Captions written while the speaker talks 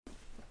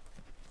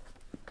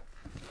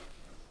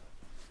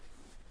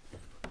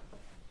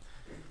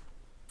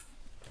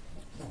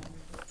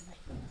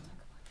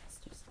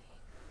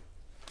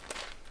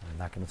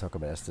talk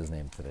about Esther's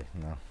name today.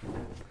 No.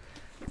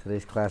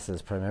 Today's class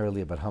is primarily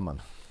about Haman.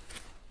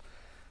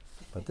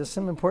 But there's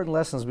some important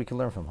lessons we can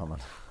learn from Haman.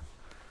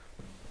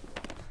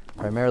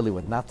 Primarily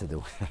what not to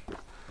do.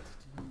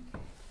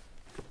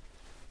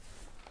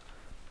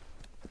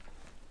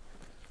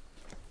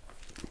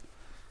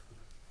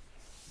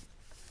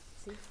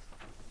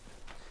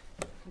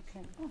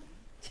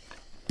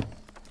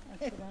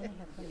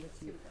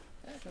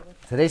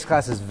 Today's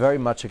class is very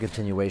much a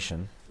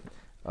continuation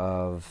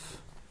of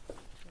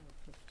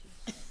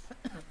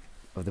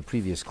the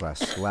previous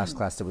class, the last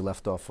class that we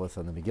left off with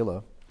on the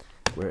Megillah.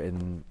 We're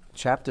in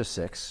chapter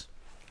 6.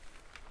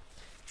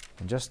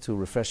 And just to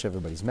refresh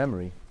everybody's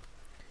memory,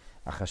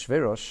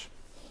 Achashverosh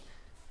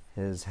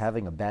is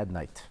having a bad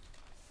night.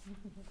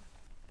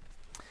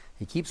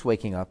 He keeps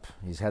waking up.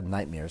 He's had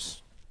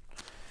nightmares.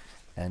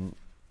 And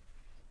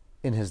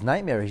in his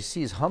nightmare, he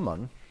sees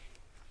Haman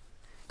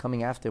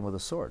coming after him with a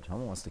sword.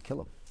 Haman wants to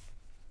kill him.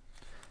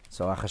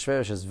 So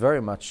Achashverosh is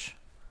very much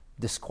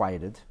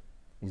disquieted.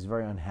 He's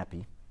very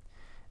unhappy.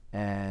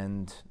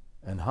 And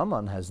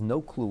Haman has no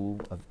clue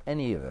of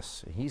any of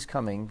this. He's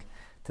coming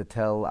to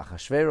tell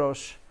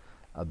Achashverosh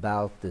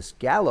about this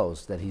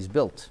gallows that he's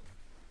built.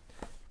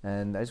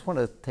 And I just want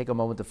to take a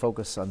moment to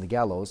focus on the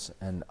gallows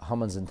and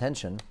Haman's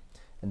intention,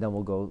 and then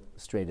we'll go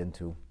straight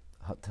into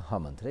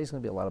Haman. Today's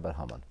going to be a lot about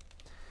Haman.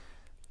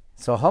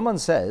 So Haman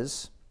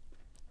says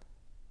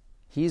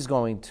he's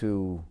going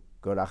to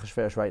go to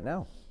Achashverosh right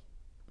now,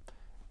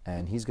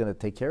 and he's going to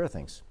take care of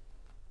things.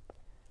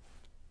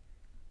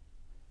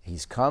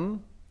 He's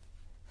come,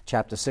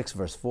 chapter 6,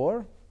 verse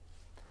 4.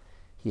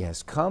 He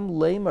has come,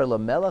 leimer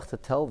lamelech, to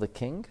tell the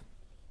king,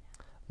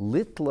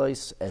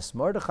 litlois es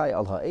Mordechai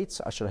al ha'etz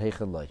asher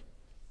heichen loi.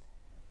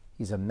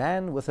 He's a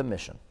man with a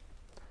mission.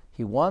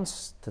 He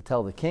wants to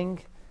tell the king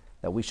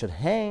that we should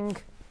hang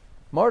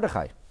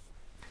Mordechai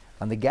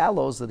on the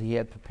gallows that he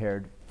had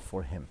prepared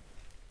for him.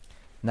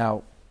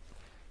 Now,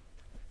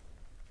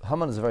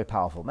 Haman is a very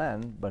powerful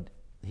man, but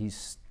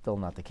he's still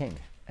not the king,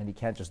 and he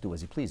can't just do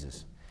as he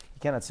pleases. He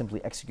cannot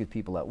simply execute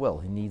people at will.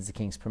 He needs the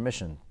king's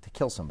permission to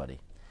kill somebody.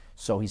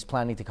 So he's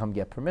planning to come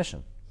get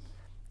permission.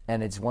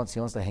 And he wants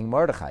to hang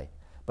Mordechai.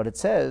 But it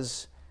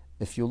says,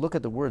 if you look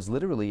at the words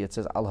literally, it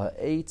says, Al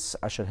ha'etz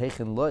asher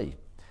heichen loi,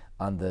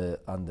 on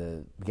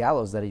the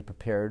gallows that he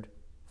prepared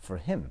for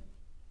him.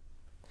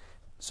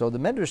 So the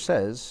Medrash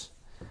says,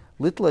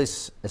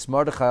 Litlois es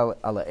Mordechai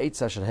al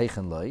ha'etz asher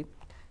heichen loi,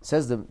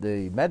 says the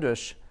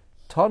Medrash,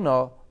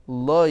 Tana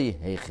loi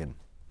heichen.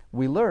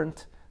 We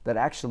learned that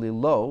actually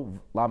lo,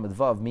 lamed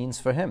vav, means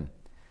for him.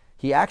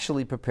 He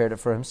actually prepared it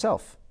for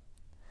himself,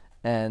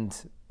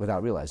 and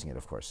without realizing it,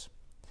 of course.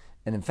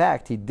 And in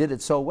fact, he did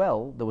it so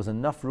well, there was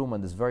enough room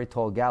on this very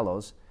tall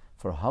gallows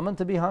for Haman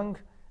to be hung,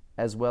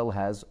 as well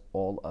as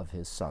all of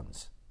his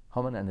sons.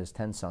 Haman and his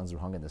 10 sons were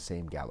hung in the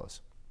same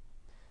gallows.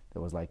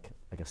 There was like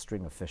a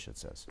string of fish, it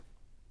says,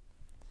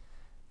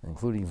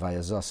 including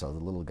Vayazasa, the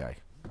little guy.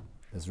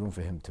 There's room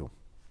for him too.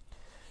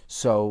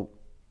 So,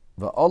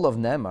 the all of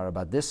Nemar,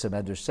 about this, the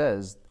Medrash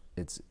says,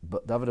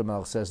 David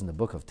HaMelech says in the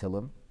book of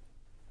Tillim,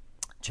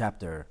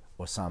 chapter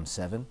or Psalm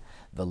 7,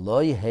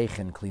 V'loi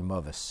heichen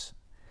klimovis.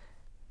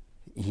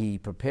 He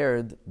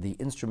prepared the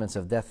instruments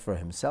of death for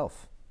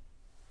himself.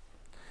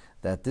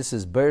 That this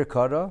is ber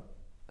kara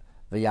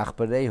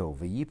v'yachparehu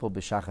v'yipol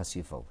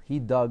b'shachas yifol. He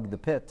dug the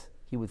pit,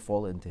 he would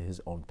fall into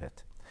his own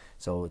pit.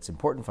 So it's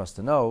important for us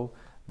to know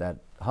that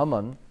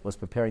Haman was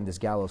preparing this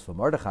gallows for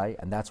Mordechai,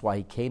 and that's why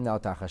he came now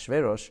to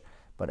Achashverosh,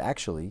 but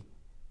actually,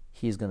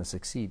 he is going to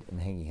succeed in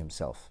hanging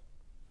himself.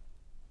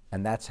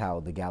 And that's how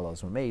the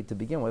gallows were made to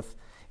begin with.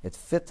 It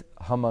fit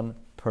Haman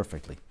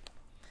perfectly.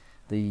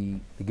 The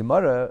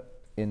Gemara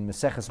in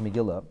Maseches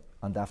Megillah,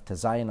 on Daf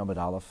Tezayin Amud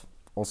Aleph,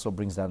 also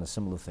brings down a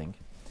similar thing.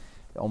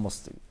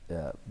 Almost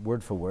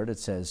word for word, it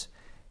says,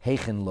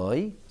 Heichen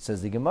loi,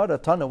 says the Gemara,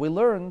 Tana, we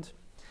learned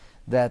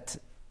that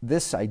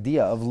this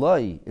idea of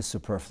loi is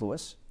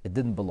superfluous. It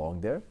didn't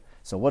belong there.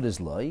 So what is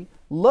loi?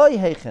 Loi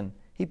heichen.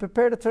 He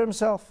prepared it for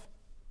himself.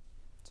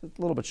 It's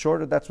a little bit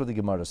shorter. That's what the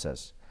Gemara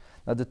says.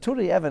 Now the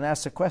Turei Even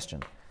asks a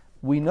question.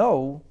 We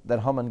know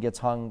that Haman gets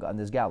hung on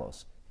this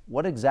gallows.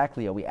 What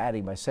exactly are we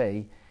adding by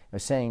saying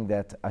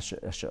that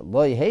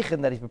loi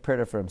heichen, that he prepared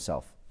it for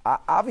himself?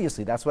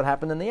 Obviously, that's what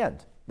happened in the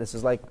end. This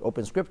is like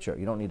open scripture.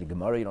 You don't need a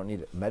Gemara. You don't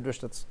need a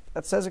Medrash.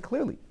 That says it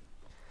clearly.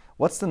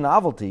 What's the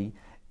novelty?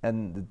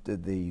 And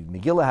the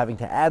Megillah having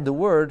to add the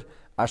word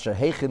asher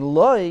heichen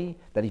loi,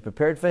 that he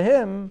prepared for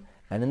him,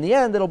 and in the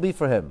end it'll be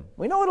for him.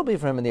 We know it'll be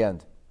for him in the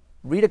end.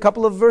 Read a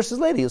couple of verses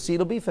later, you'll see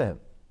it'll be for him.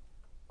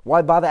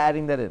 Why bother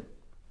adding that in?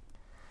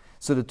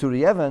 So the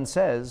Turei Even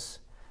says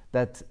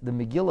that the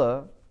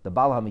Megillah, the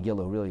Baal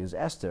HaMegillah, who really is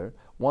Esther,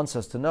 wants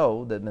us to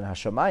know that min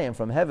hashamayim,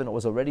 from heaven, it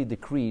was already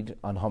decreed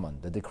on Haman.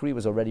 The decree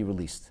was already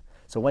released.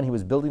 So when he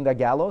was building that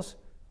gallows,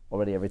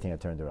 already everything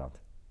had turned around.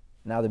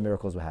 Now the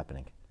miracles were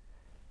happening.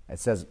 It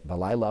says,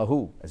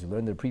 Balaylahu, as you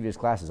learned in the previous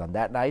classes, on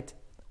that night,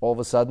 all of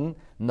a sudden,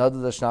 Nada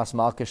Shnas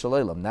Malke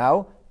Shalaylam.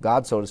 Now,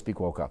 God, so to speak,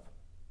 woke up.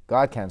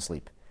 God can't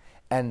sleep.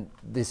 And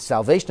the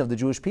salvation of the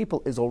Jewish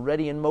people is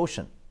already in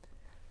motion.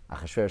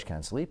 Achashverosh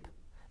can't sleep,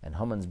 and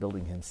Haman's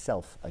building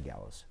himself a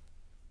gallows.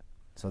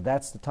 So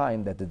that's the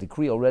time that the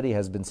decree already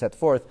has been set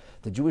forth.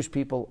 The Jewish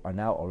people are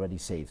now already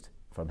saved.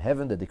 From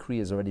heaven, the decree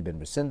has already been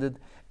rescinded,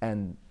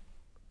 and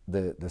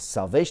the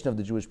salvation of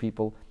the Jewish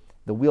people,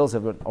 the wheels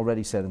have been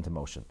already set into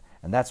motion.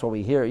 And that's what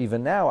we hear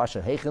even now,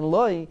 Asher Heichen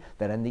Loi,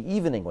 that in the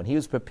evening, when he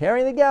was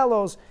preparing the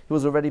gallows, he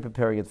was already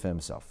preparing it for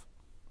himself.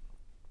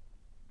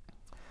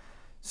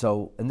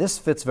 So, and this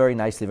fits very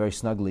nicely, very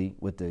snugly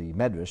with the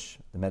Medrash.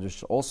 The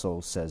Medrash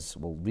also says,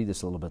 we'll read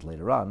this a little bit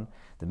later on,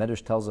 the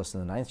Medrash tells us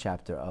in the 9th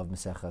chapter of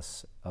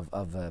Meseches,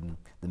 of the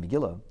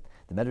Megillah,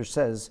 the Medrash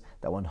says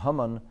that when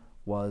Haman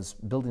was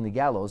building the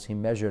gallows, he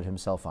measured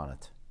himself on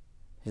it.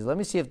 He said, let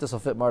me see if this will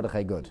fit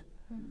Mordechai good.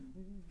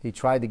 He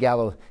tried the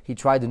gallows, he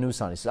tried the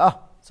noose on it. He said,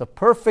 it's a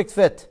perfect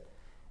fit.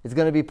 It's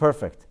going to be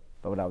perfect.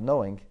 But without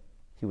knowing,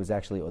 he was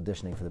actually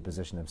auditioning for the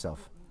position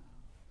himself.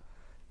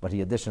 But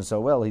he auditioned so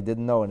well, he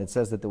didn't know. And it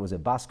says that there was a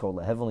baskol,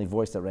 a heavenly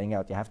voice that rang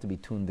out. You have to be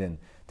tuned in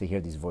to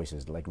hear these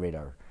voices, like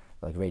radar,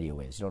 like radio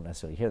waves. You don't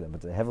necessarily hear them.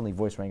 But the heavenly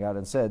voice rang out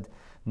and said,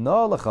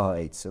 No lecha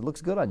ha'etz. It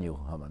looks good on you,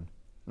 Haman.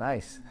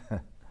 Nice.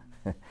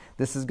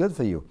 This is good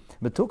for you.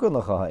 Betukun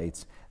lecha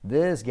ha'etz.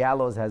 This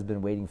gallows has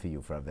been waiting for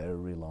you for a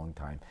very long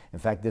time. In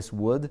fact, this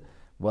wood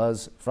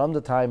was, from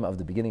the time of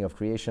the beginning of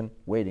creation,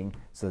 waiting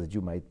so that you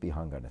might be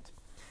hung on it.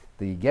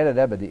 The Gerer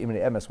Rebbe, the Imre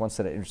Emes, once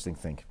said an interesting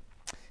thing.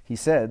 He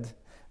said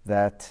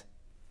that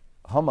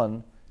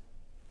Haman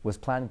was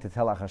planning to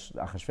tell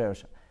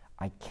Achashverosh,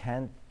 I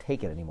can't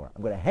take it anymore.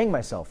 I'm going to hang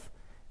myself.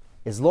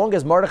 As long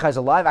as Mordechai's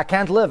alive, I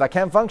can't live. I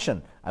can't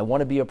function. I want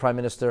to be a prime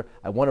minister.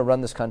 I want to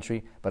run this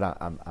country, but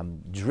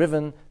I'm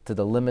driven to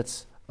the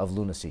limits of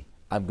lunacy.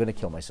 I'm going to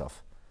kill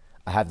myself.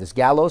 I have this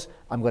gallows.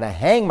 I'm going to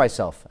hang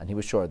myself. And he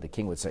was sure the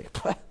king would say,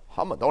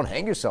 Haman, don't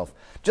hang yourself.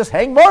 Just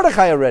hang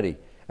Mordechai already.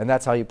 And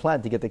that's how he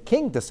planned to get the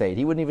king to say it.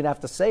 He wouldn't even have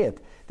to say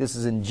it. This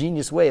is an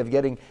ingenious way of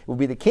getting, it would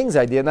be the king's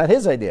idea, not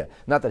his idea.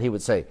 Not that he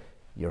would say,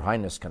 Your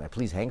Highness, can I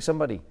please hang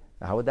somebody?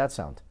 Now, how would that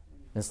sound?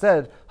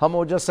 Instead, Haman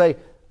would just say,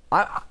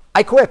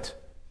 I quit.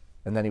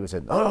 And then he would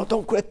say, No,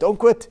 don't quit.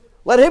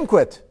 Let him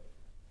quit.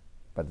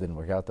 But it didn't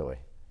work out that way.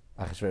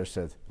 Achashverosh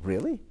said,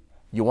 Really?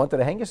 You wanted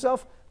to hang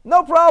yourself?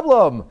 No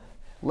problem.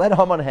 Let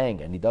Haman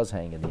hang. And he does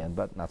hang in the end,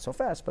 but not so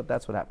fast, but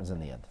that's what happens in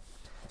the end.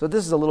 So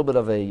this is a little bit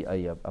of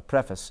a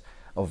preface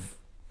of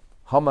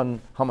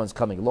Haman's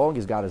coming along.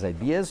 He's got his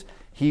ideas.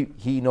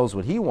 He knows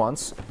what he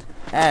wants.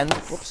 And,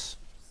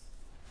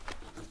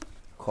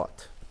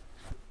 caught.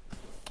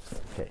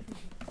 Okay.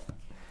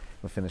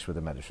 We'll finish with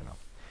the Medrash now.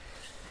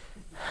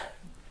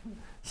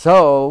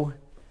 So,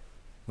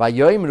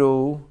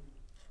 Vayoimru,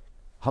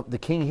 the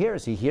king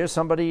hears. He hears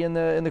somebody in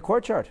the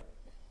courtyard.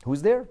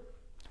 Who's there?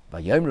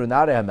 Vayoimru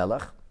Narei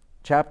HaMelech,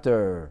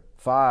 chapter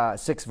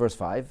 6, verse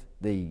 5.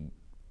 The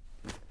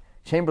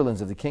chamberlains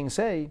of the king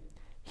say,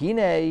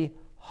 Hine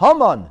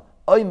Haman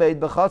oimed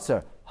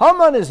b'chatzer.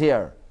 Haman is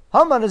here.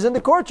 Haman is in the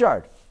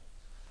courtyard.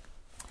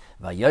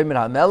 Vayomer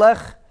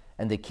HaMelech,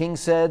 and the king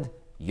said,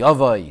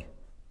 Yavai.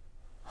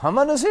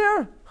 Haman is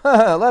here?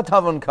 Let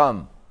Haman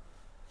come.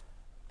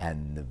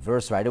 And the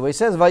verse right away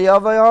says,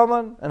 Vayavai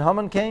Haman, and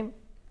Haman came.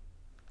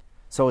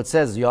 So it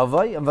says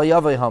Yavai and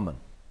Vayavai Haman.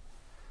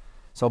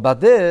 So about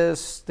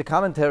this, the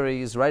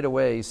commentaries right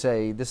away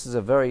say this is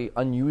a very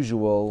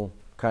unusual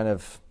kind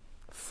of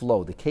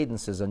flow. The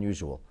cadence is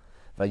unusual.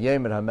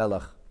 Vayomer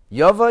HaMelech,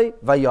 Yavai,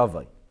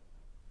 Vayavai.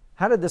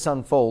 How did this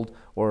unfold,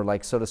 or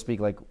like, so to speak,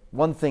 like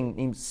one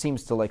thing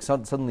seems to like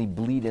suddenly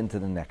bleed into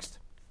the next?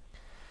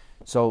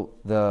 So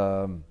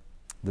the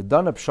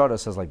Dana Pshara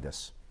says like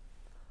this.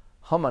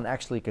 Haman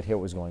actually could hear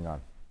what was going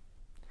on.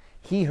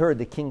 He heard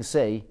the king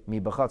say,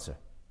 Mi b'chatzer.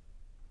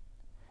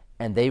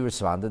 And they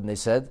responded and they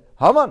said,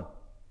 Haman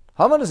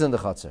is in the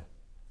chatzer.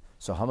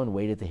 So Haman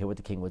waited to hear what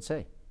the king would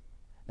say.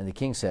 And the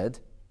king said,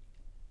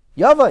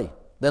 Yavai,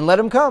 then let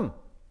him come.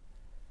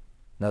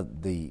 Now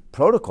the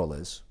protocol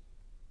is,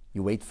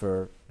 you wait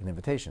for an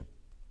invitation.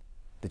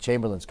 The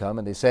chamberlains come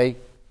and they say,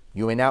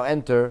 you may now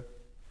enter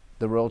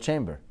the royal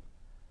chamber.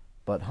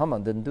 But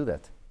Haman didn't do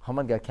that.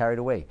 Haman got carried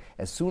away.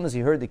 As soon as he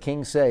heard the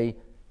king say,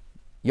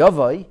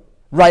 Yavai,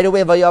 right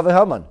away, Vayavai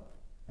Haman.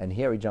 And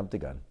here he jumped the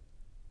gun.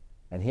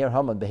 And here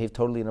Haman behaved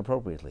totally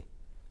inappropriately.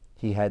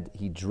 He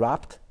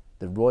dropped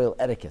the royal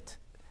etiquette,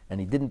 and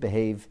he didn't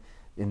behave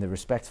in the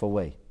respectful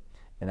way.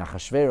 And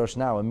Achashverosh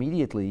now,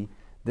 immediately,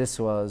 he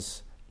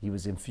was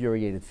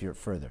infuriated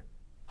further.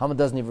 Haman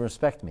doesn't even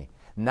respect me.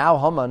 Now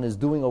Haman is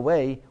doing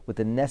away with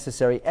the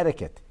necessary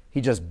etiquette. He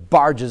just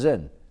barges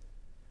in.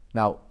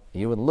 Now,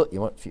 you wouldn't look,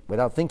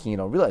 without thinking, you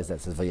don't realize that.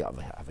 It says,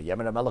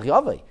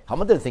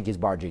 Haman didn't think he's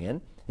barging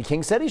in. The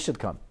king said he should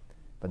come,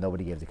 but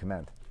nobody gave the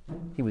command.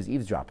 He was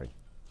eavesdropping,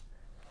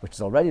 which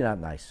is already not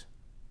nice.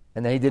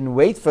 And then he didn't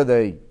wait for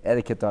the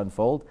etiquette to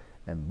unfold,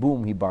 and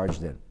boom, he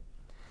barged in.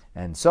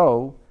 And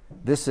so,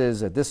 this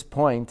is, at this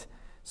point,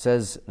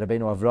 says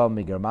Rabbeinu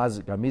Avram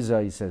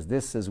Garmiza, he says,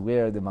 this is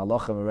where the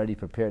Malachim already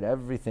prepared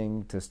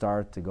everything to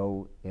start to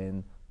go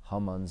in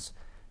Haman's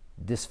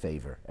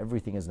disfavor.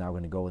 Everything is now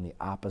going to go in the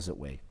opposite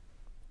way.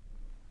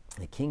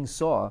 The king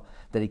saw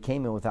that he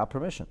came in without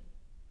permission.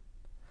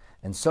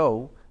 And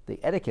so the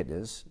etiquette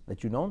is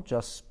that you don't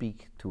just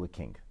speak to a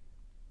king.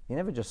 You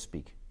never just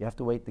speak. You have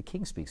to wait. The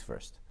king speaks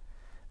first.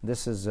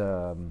 This is,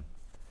 where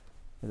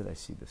did I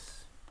see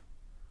this?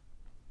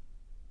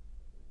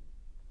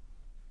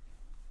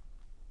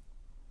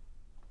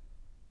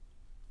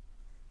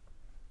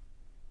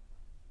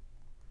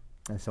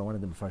 And so one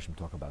of the Mepharshim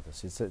talk about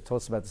this. It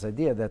talks about this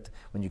idea that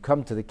when you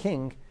come to the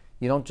king,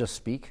 you don't just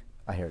speak.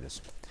 Here it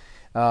is.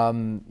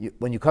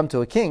 When you come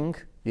to a king,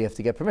 you have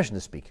to get permission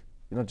to speak.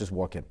 You don't just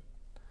walk in.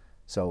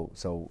 So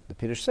the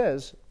Pirush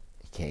says,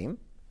 he came,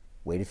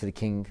 waited for the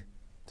king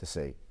to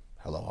say,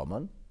 hello,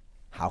 Haman,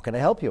 how can I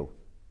help you?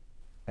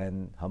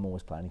 And Haman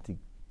was planning to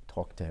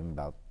talk to him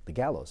about the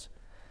gallows.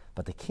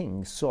 But the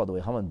king saw the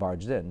way Haman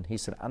barged in. He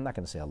said, I'm not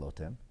going to say hello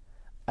to him.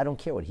 I don't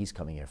care what he's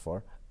coming here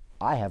for.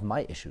 I have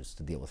my issues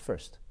to deal with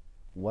first.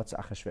 What's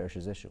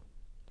Achashverosh's issue?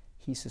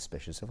 He's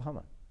suspicious of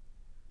Haman,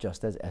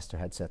 just as Esther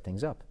had set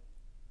things up.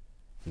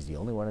 He's the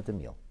only one at the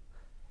meal.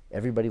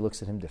 Everybody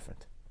looks at him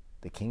different.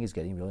 The king is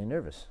getting really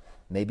nervous.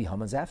 Maybe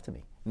Haman's after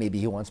me. Maybe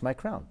he wants my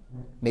crown.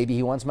 Maybe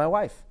he wants my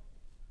wife.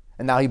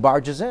 And now he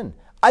barges in.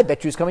 I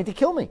bet you he's coming to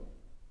kill me.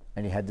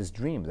 And he had this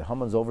dream that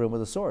Haman's over him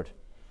with a sword.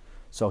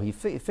 So he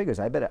figures,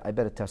 I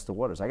better test the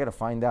waters. I got to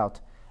find out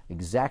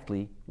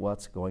exactly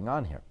what's going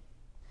on here.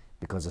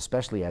 Because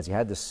especially as he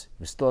was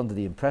still under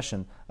the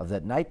impression of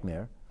that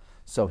nightmare,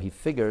 so he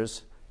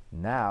figures,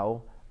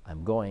 now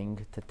I'm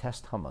going to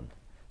test Haman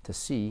to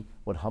see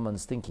what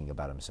Haman's thinking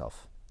about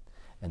himself.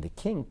 And the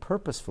king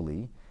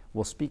purposefully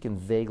will speak in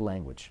vague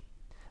language.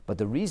 But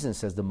the reason,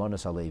 says the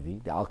Monos Halevi,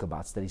 the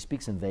Alkabatz, that he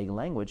speaks in vague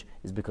language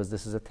is because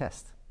this is a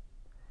test.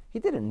 He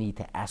didn't need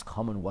to ask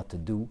Haman what to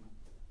do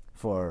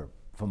for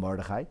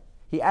Mordechai.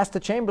 He asked the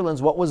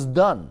chamberlains what was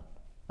done.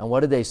 And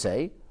what did they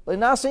say?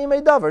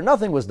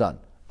 Nothing was done.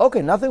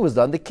 Okay, nothing was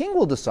done. The king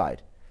will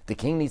decide. The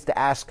king needs to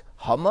ask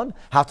Haman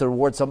how to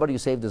reward somebody who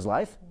saved his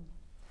life.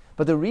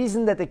 But the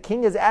reason that the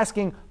king is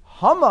asking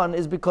Haman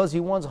is because he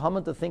wants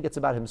Haman to think it's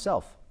about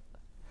himself.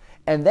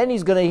 And then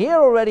he's going to hear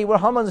already where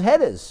Haman's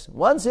head is.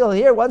 Once he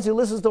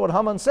listens to what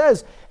Haman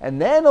says,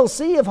 and then he'll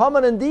see if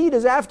Haman indeed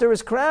is after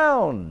his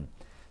crown.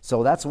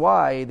 So that's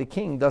why the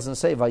king doesn't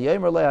say,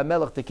 Vayomer le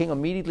HaMelech, the king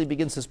immediately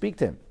begins to speak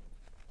to him.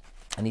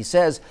 And he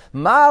says,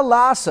 Ma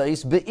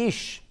lasais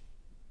be'ish.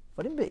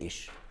 What in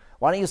be'ish?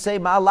 Why don't you say,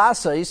 Ma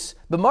lasais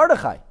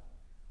be'Mordechai?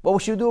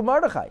 What should you do with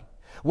Mordechai?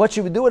 What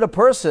should we do with a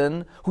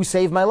person who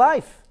saved my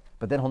life?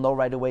 But then he'll know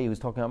right away he was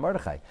talking about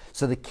Mordechai.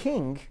 So the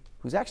king,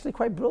 who's actually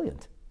quite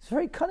brilliant, he's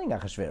very cunning,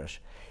 Achashverosh.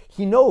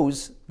 He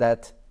knows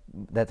that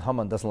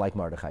Haman doesn't like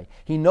Mordechai.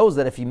 He knows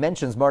that if he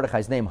mentions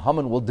Mordechai's name,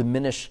 Haman will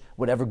diminish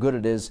whatever good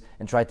it is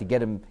and try to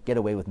get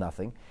away with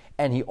nothing.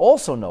 And he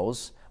also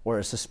knows, or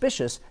is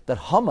suspicious, that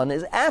Haman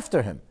is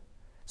after him.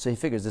 So he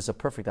figures this is a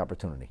perfect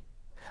opportunity.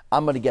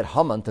 I'm going to get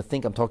Haman to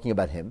think I'm talking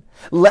about him.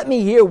 Let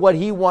me hear what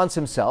he wants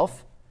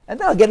himself, and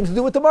then I'll get him to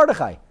do it to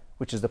Mordechai,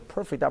 which is the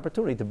perfect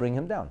opportunity to bring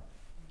him down.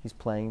 He's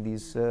playing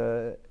these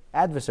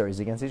adversaries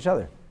against each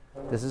other.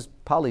 This is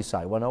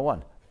poli-sci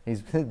 101.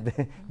 He's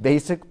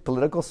basic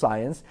political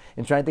science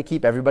in trying to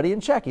keep everybody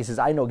in check. He says,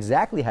 I know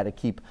exactly how to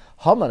keep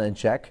Haman in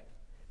check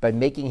by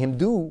making him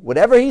do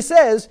whatever he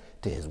says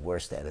to his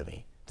worst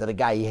enemy, to the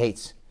guy he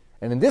hates.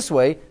 And in this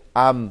way,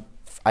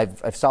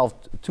 I've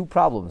solved two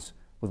problems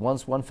with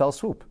one fell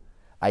swoop.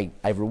 I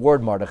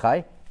reward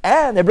Mordechai,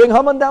 and I bring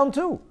Haman down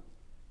too.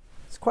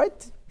 He's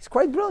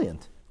quite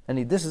brilliant.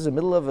 And this is the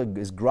middle of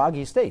his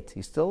groggy state.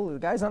 The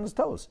guy's on his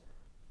toes.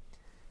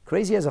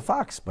 Crazy as a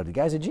fox, but the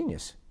guy's a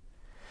genius.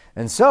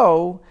 And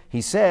so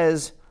he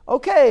says,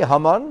 okay,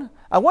 Haman,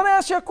 I want to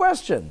ask you a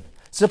question.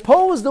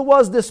 Suppose there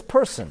was this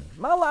person.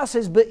 Malas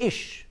is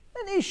be'ish.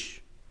 An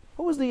ish.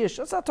 Who was the ish?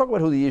 Let's not talk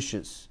about who the ish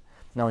is.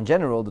 Now, in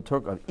general, the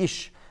term of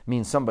ish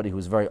means somebody who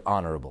is very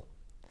honorable.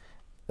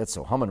 That's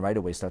so. Haman right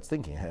away starts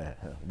thinking,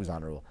 he was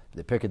honorable.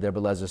 The Pirkei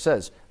Belezer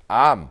says,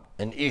 I'm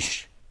an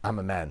ish. I'm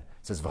a man.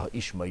 It says,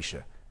 Va'ish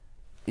Moshe.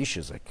 Ish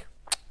is like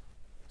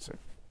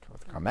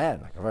a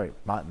man, like a very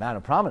man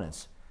of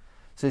prominence.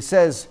 So he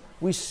says,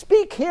 we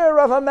speak here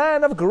of a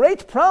man of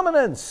great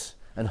prominence.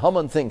 And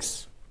Haman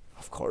thinks,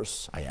 of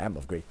course, I am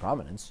of great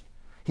prominence.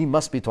 He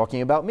must be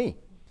talking about me.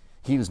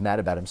 He was mad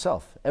about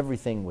himself.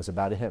 Everything was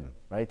about him,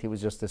 right? He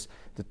was just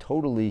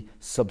totally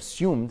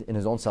subsumed in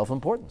his own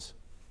self-importance.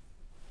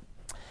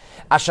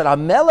 Asher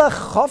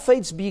HaMelech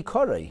chafetz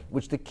bikorei,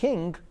 which the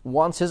king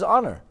wants his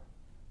honor.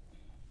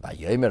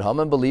 Vayomer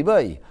Haman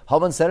b'libay.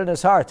 Haman said in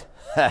his heart,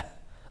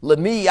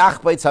 Lemi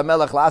yachbeitz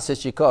HaMelech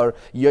lasis yikar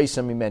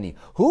yoisem mimeni.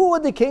 Who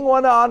would the king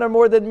want to honor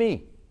more than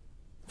me?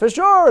 For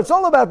sure, it's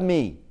all about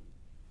me.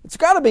 It's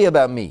got to be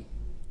about me.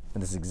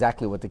 And this is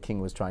exactly what the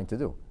king was trying to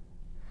do.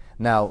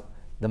 Now,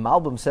 the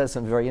Malbim says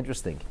something very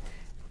interesting.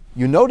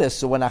 You notice,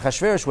 so when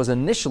Achashverosh was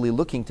initially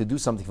looking to do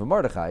something for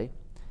Mordechai,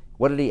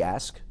 what did he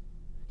ask?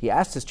 He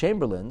asked his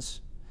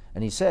chamberlains,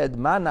 and he said,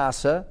 Ma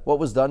nasa, what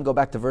was done? Go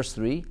back to verse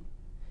 3.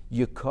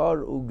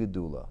 Yikar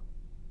ugedula.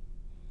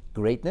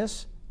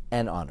 Greatness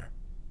and honor.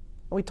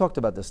 And we talked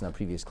about this in our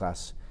previous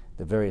class,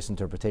 the various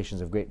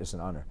interpretations of greatness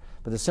and honor.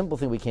 But the simple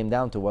thing we came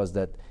down to was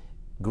that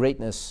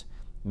greatness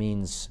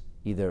means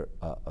either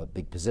a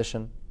big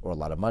position or a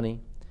lot of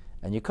money,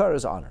 and Yikar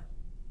is honor.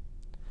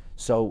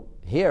 So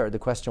here the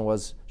question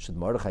was, should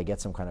Mordechai get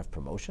some kind of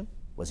promotion?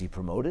 Was he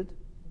promoted?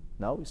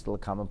 No, he's still a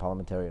common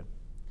parliamentarian.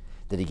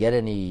 Did he get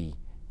any?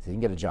 He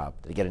didn't get a job.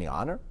 Did he get any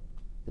honor?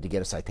 Did he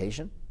get a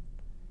citation?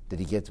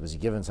 Was he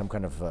given some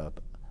kind of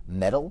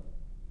medal?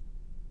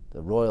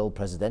 The royal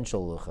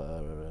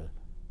presidential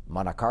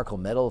monarchical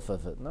medal?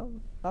 No,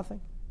 nothing.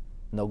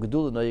 No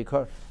Gedula, no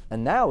Yikar.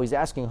 And now he's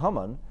asking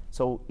Haman,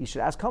 so he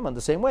should ask Haman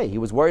the same way. He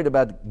was worried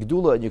about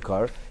Gedula and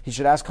Yikar. He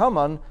should ask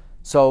Haman,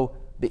 so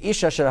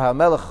Be'isha asher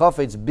ha'melech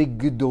chafetz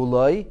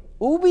b'gedulai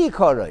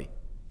u'b'yikarei,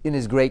 in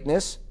his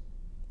greatness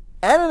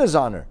and in his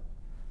honor.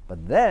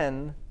 But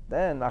then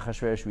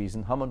Achashverosh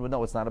reasoned, Haman would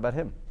know it's not about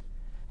him.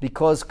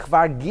 Because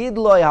kvar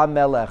gidloi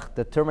ha'melech,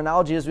 the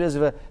terminology is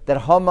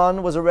that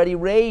Haman was already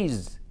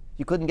raised.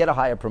 You couldn't get a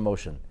higher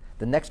promotion.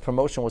 The next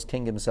promotion was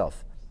king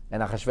himself.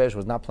 And Achashverosh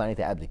was not planning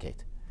to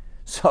abdicate.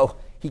 So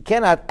he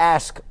cannot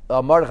ask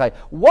Mordechai,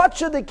 what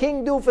should the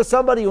king do for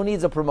somebody who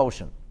needs a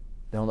promotion?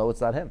 They'll know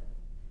it's not him.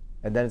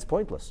 And then it's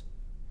pointless.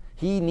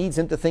 He needs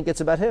him to think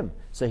it's about him.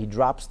 So he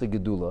drops the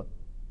Gedula.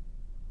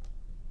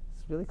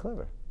 It's really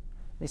clever.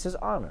 And he says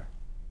honor.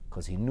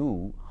 Because he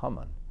knew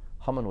Haman.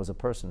 Haman was a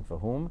person for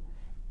whom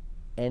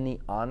any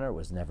honor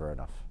was never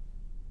enough.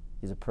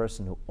 He's a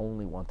person who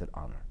only wanted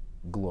honor.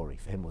 Glory.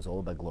 For him it was all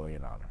about glory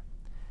and honor.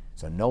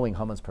 So knowing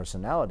Haman's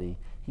personality,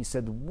 he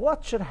said,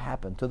 what should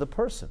happen to the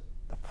person,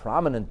 the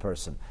prominent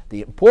person,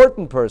 the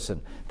important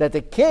person, that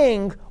the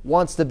king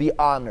wants to be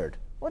honored?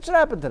 What should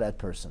happen to that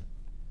person?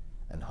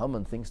 And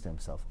Haman thinks to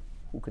himself,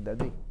 who could that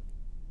be?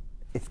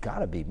 It's got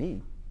to be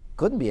me.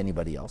 Couldn't be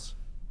anybody else.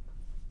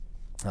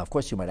 Now, of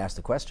course, you might ask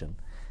the question,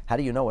 how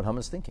do you know what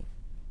Haman's thinking?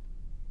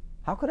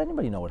 How could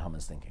anybody know what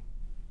Haman's thinking?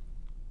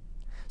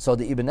 So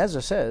the Ibn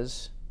Ezra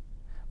says,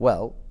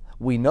 well,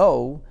 we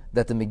know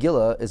that the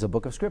Megillah is a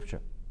book of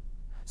scripture.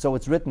 So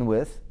it's written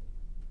with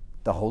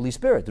the Holy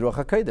Spirit, the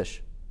Ruach HaKodesh,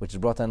 which is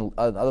brought down in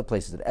other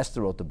places that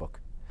Esther wrote the book.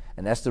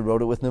 And Esther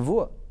wrote it with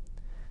Nevuah.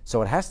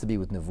 So it has to be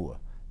with Nevuah.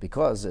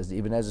 Because, as the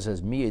Ibn Ezra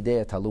says, Mi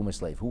yedei talum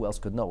slave. Who else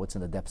could know what's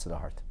in the depths of the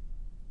heart?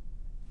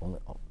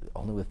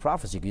 Only with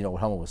prophecy can you know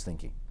what Haman was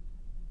thinking.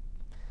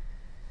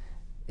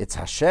 It's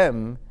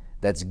Hashem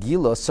that's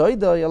Gila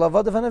Soida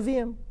Yalavad of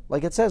Hanavim.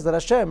 Like it says that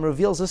Hashem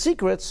reveals the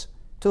secrets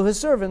to his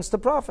servants, the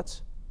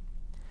prophets.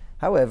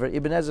 However,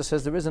 Ibn Ezra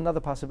says there is another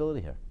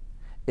possibility here.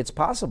 It's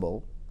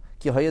possible,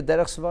 Ki Hoya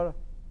Derech Svara.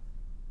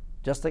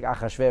 Just like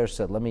Achashverosh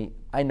said,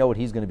 I know what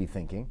he's going to be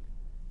thinking.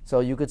 So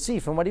you could see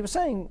from what he was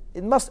saying,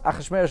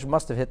 Achashverosh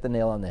must have hit the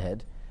nail on the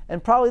head,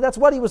 and probably that's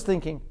what he was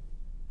thinking.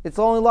 It's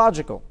only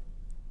logical,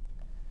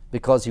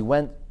 because he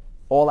went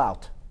all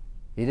out.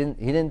 He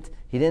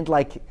didn't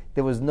like.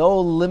 There was no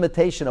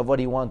limitation of what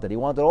he wanted. He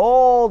wanted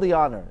all the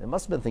honor. He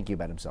must have been thinking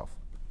about himself.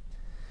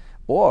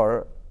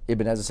 Or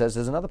Ibn Ezra says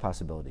there's another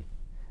possibility.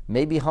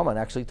 Maybe Haman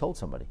actually told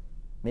somebody.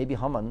 Maybe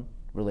Haman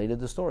related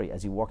the story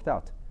as he walked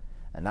out.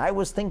 And I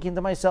was thinking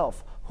to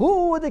myself,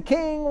 who would the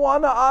king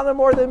want to honor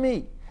more than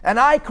me? And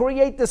I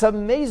create this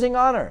amazing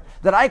honor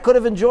that I could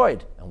have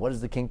enjoyed. And what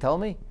does the king tell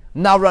me?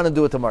 Now run and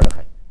do it to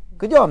Mordechai.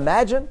 Could you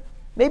imagine?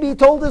 Maybe he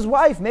told his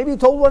wife. Maybe he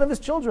told one of his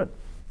children.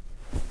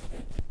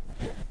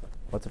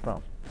 What's the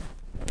problem?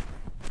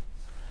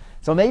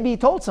 So maybe he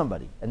told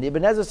somebody. And the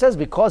Ibn Ezra says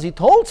because he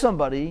told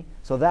somebody,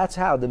 so that's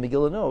how the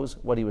Megillah knows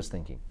what he was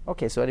thinking.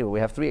 Okay, so anyway, we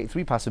have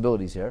three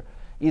possibilities here.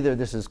 Either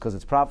this is because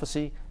it's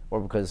prophecy, or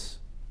because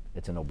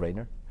it's a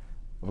no-brainer,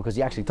 or because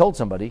he actually told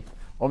somebody,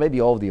 or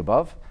maybe all of the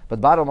above.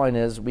 But bottom line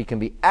is, we can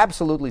be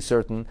absolutely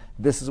certain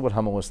this is what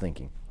Haman was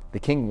thinking. The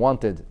king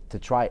wanted to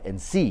try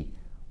and see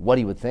what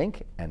he would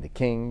think, and the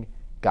king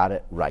got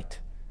it right.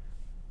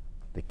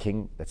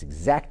 That's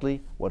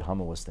exactly what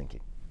Haman was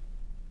thinking.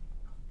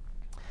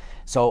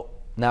 So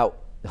now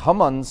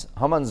Haman's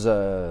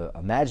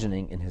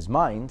imagining in his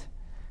mind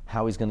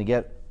how he's going to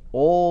get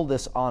all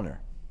this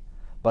honor.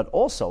 But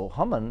also,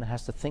 Haman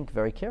has to think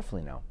very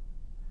carefully now.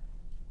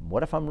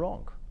 What if I'm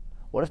wrong?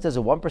 What if there's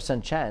a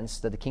 1% chance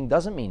that the king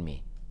doesn't mean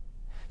me?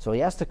 So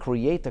he has to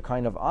create the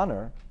kind of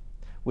honor,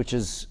 which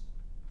is,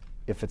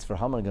 if it's for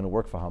Haman, going to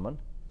work for Haman,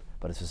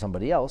 but if it's for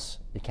somebody else,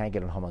 it can't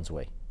get in Haman's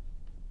way.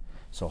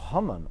 So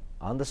Haman,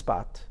 on the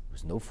spot,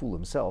 who's no fool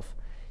himself,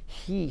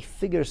 he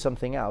figures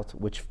something out,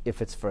 which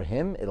if it's for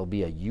him, it'll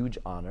be a huge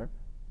honor,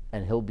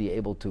 and he'll be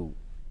able to,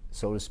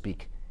 so to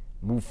speak,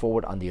 move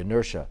forward on the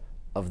inertia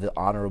of the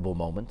honorable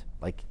moment,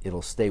 like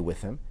it'll stay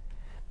with him.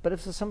 But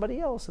if it's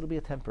somebody else, it'll be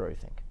a temporary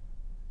thing.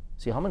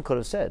 See, Haman could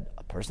have said,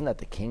 a person that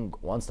the king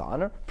wants to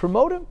honor,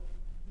 promote him.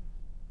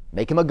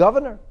 Make him a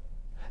governor.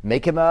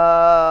 Make him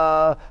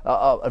a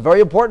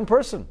very important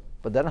person.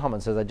 But then Haman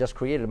says, I just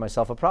created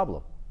myself a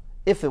problem.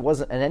 If it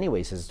wasn't, and anyway,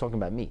 he says, it's talking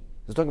about me.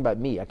 It's talking about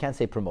me. I can't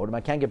say promote him.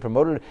 I can't get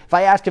promoted. If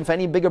I ask him for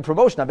any bigger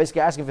promotion, I'm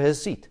basically asking for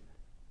his seat.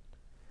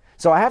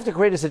 So I have to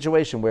create a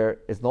situation where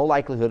it's no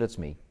likelihood it's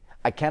me.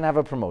 I can't have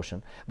a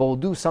promotion, but we'll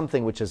do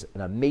something which is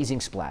an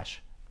amazing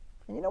splash.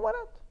 And you know what?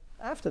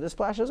 After the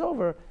splash is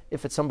over,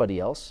 if it's somebody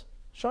else,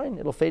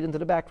 it'll fade into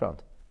the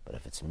background. But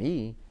if it's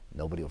me,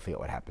 nobody will figure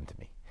out what happened to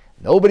me.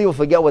 Nobody will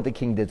forget what the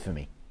king did for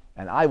me.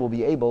 And I will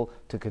be able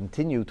to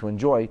continue to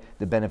enjoy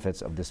the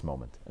benefits of this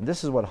moment. And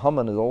this is what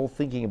Haman is all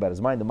thinking about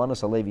his mind. The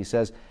Manas Halevi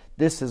says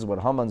this is what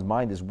Haman's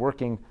mind is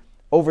working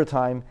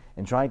overtime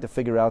and trying to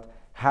figure out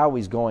how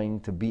he's going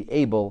to be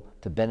able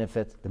to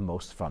benefit the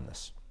most from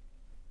this.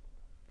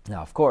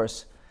 Now, of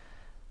course,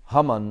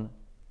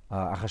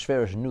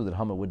 Achashverosh knew that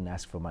Haman wouldn't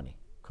ask for money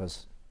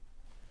because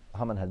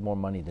Haman had more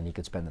money than he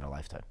could spend in a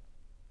lifetime.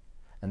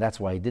 And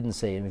that's why he didn't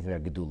say anything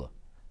about Gedula,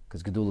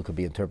 because Gedula could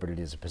be interpreted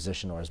as a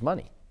position or as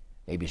money.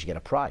 Maybe you should get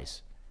a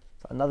prize.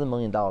 So another $1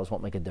 million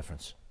won't make a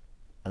difference.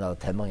 Another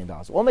 $10 million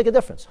won't make a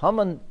difference.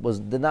 Haman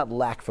did not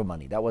lack for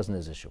money. That wasn't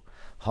his issue.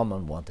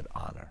 Haman wanted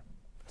honor.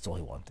 That's all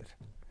he wanted.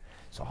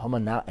 So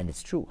Haman now, and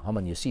it's true,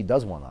 Haman, you see,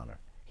 does want honor.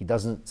 He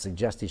doesn't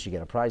suggest he should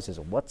get a prize. He says,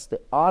 what's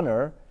the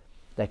honor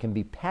that can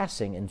be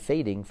passing and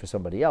fading for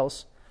somebody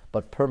else,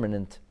 but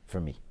permanent for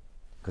me?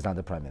 Because I'm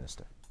the prime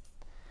minister.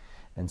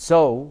 And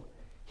so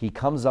he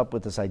comes up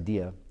with this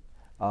idea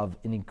of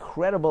an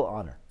incredible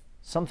honor,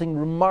 something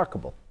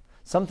remarkable,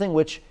 something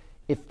which,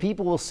 if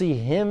people will see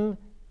him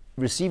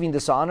receiving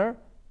this honor,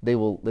 they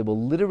will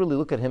literally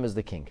look at him as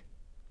the king.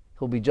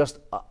 He'll be just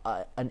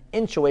an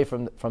inch away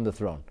from the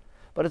throne.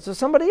 But it's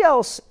somebody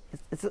else,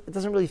 it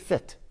doesn't really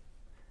fit.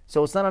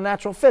 So it's not a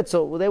natural fit.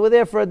 So they were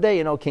there for a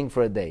day, king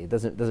for a day. It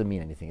doesn't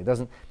mean anything.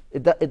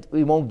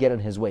 We won't get in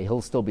his way.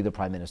 He'll still be the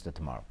prime minister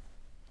tomorrow.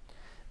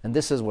 And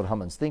this is what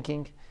Haman's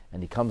thinking,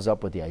 and he comes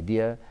up with the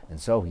idea. And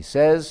so he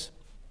says,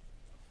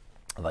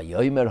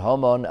 Vayomer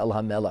Haman el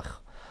HaMelech.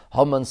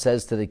 Haman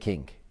says to the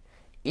king,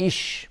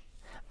 Ish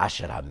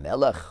asher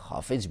HaMelech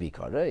hafetz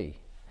bikarei.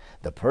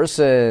 The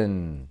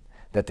person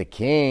that the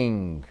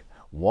king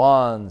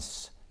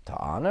wants to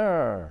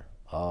honor.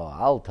 Oh,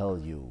 I'll tell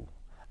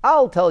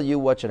you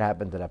what should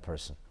happen to that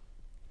person.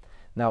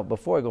 Now,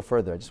 before I go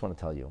further, I just want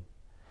to tell you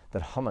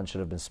that Haman should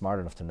have been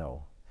smart enough to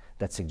know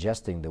that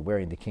suggesting that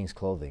wearing the king's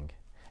clothing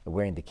and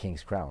wearing the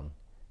king's crown,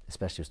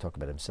 especially he was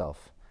talking about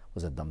himself,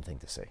 was a dumb thing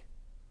to say.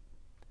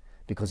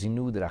 Because he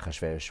knew that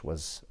Achashverosh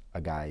was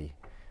a guy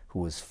who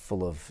was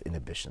full of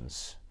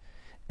inhibitions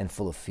and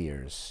full of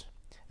fears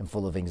and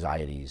full of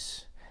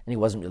anxieties, and he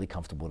wasn't really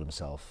comfortable with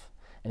himself,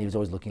 and he was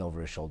always looking over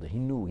his shoulder. He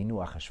knew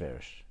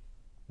Achashverosh.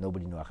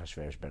 Nobody knew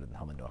Achashverosh better than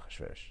Haman knew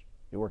Achashverosh.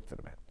 He worked for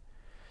the man.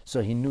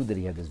 So he knew that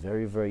he had this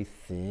very, very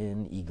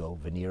thin ego,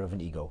 veneer of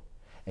an ego,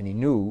 and he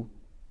knew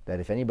that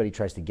if anybody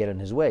tries to get in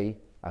his way,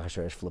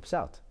 Achashverosh flips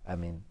out. I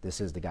mean, this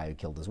is the guy who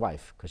killed his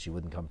wife because she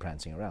wouldn't come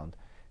prancing around.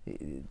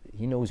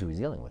 He knows who he's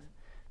dealing with.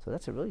 So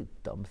that's a really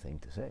dumb thing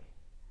to say.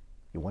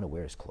 You want to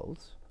wear his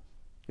clothes?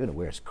 You want to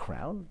wear his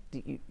crown?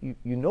 You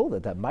know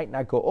that might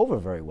not go over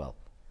very well.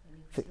 And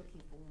he was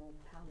looking for more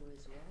power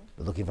as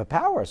well. Looking for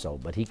power,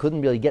 but he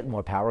couldn't really get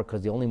more power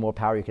because the only more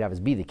power you could have is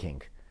be the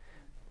king.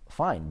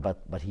 Fine,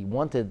 but he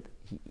wanted,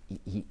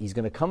 he's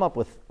going to come up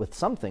with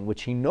something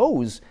which he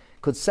knows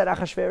could set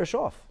Achashverosh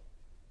off.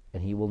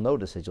 And he will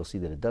notice, as you'll see,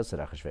 that it does set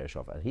Achashverosh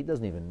off. And he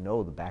doesn't even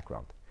know the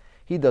background.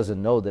 He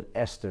doesn't know that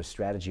Esther's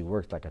strategy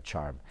worked like a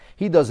charm.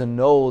 He doesn't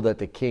know that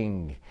the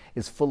king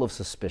is full of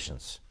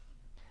suspicions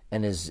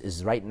and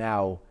is right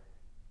now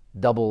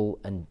double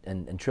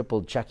and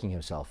triple checking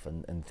himself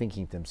and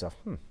thinking to himself,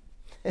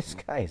 this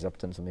guy is up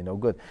to something no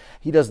good.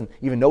 He doesn't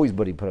even know he's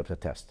put up the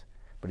test.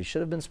 But he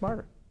should have been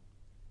smarter.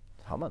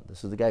 Haman,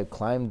 this is the guy who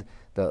climbed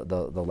the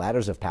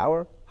ladders of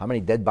power. How many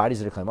dead bodies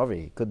did he climb over?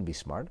 He couldn't be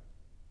smart.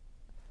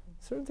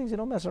 Certain things you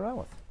don't mess around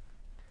with.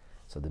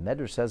 So the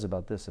Medrash says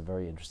about this a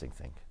very interesting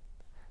thing.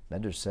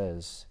 Medrash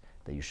says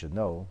that you should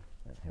know,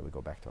 and here we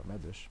go back to our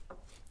Medrash,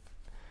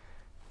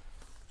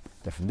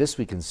 that from this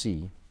we can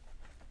see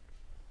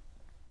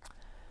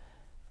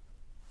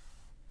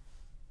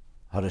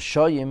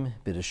Harashayim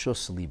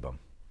b'reshus libam,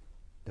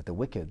 that the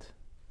wicked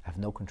have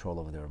no control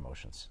over their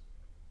emotions.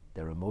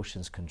 Their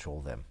emotions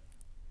control them.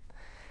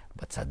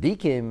 But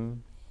tzaddikim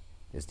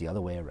is the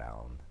other way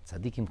around.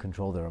 Tzaddikim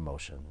control their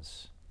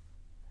emotions.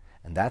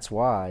 And that's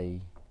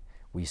why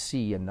we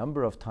see a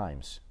number of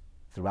times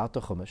throughout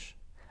the Chumash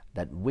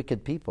that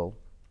wicked people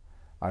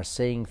are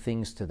saying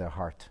things to their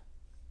heart.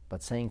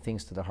 But saying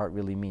things to the heart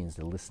really means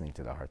they're listening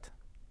to the heart.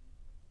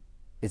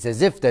 It's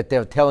as if that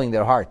they're telling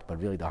their heart,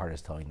 but really the heart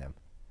is telling them.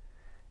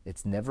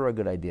 It's never a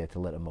good idea to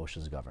let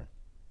emotions govern.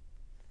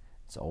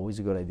 It's always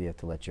a good idea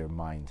to let your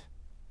mind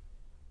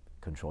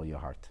control your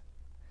heart.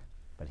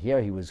 But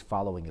here he was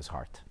following his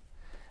heart,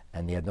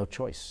 and he had no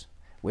choice.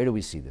 Where do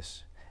we see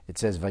this? It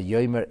says,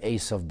 Vayomer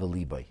Esav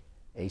beliboy.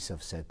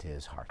 Esav said to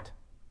his heart.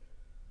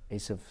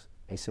 Esav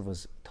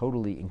was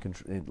totally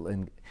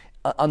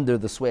under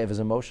the sway of his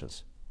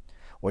emotions.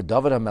 Or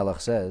David HaMelech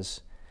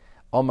says,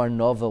 Omar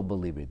Novel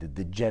beliboy, the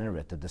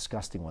degenerate, the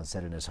disgusting one,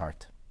 said in his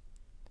heart.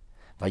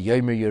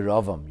 Vayomer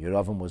Yeravam.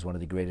 Yeravam was one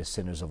of the greatest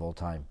sinners of all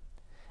time.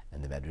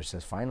 And the Medrash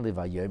says, finally,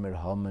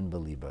 Vayomer Haman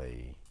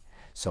beliboy.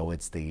 So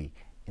it's the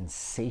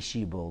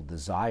insatiable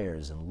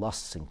desires and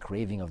lusts and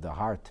craving of the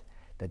heart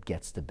that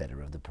gets the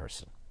better of the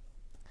person.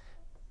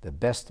 The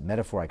best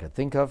metaphor I could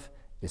think of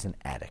is an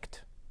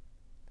addict.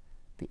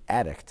 The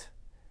addict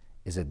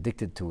is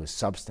addicted to a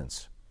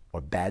substance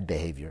or bad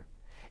behavior,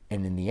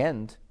 and in the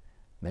end,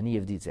 Many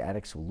of these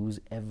addicts will lose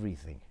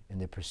everything in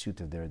the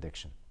pursuit of their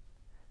addiction.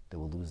 They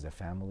will lose their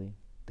family,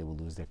 they will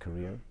lose their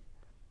career,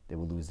 they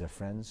will lose their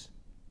friends,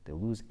 they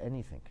will lose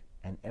anything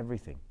and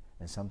everything.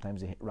 And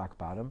sometimes they hit rock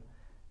bottom,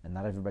 and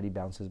not everybody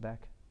bounces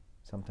back.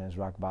 Sometimes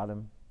rock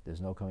bottom,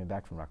 there's no coming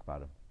back from rock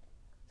bottom.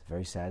 It's a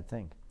very sad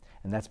thing.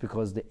 And that's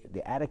because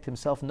the addict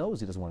himself knows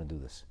he doesn't want to do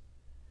this.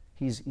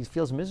 He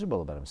feels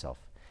miserable about himself.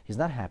 He's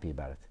not happy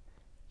about it.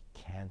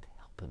 Can't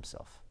help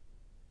himself.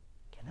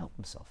 Can't help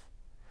himself.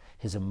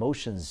 His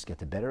emotions get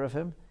the better of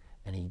him,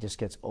 and he just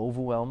gets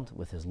overwhelmed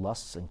with his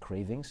lusts and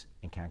cravings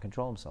and can't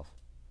control himself.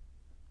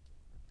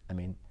 I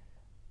mean,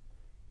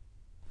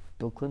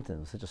 Bill Clinton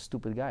was such a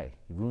stupid guy.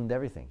 He ruined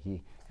everything.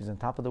 He was on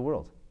top of the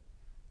world.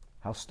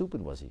 How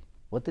stupid was he?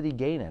 What did he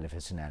gain out of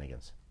his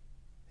shenanigans?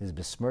 He's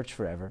besmirched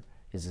forever.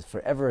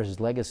 His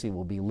legacy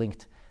will be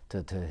linked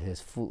to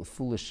his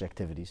foolish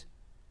activities.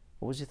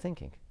 What was he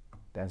thinking?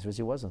 The answer is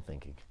he wasn't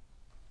thinking.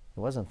 He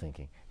wasn't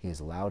thinking. He has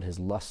allowed his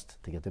lust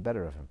to get the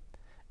better of him.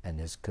 And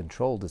his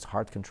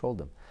heart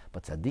controlled him.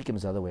 But tzaddikim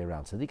is the other way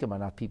around. Tzaddikim are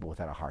not people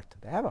without a heart.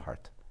 They have a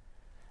heart.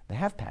 They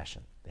have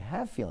passion. They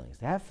have feelings.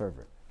 They have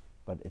fervor.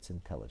 But it's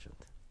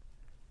intelligent.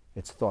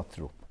 It's thought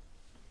through.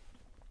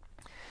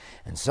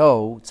 And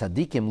so,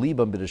 tzaddikim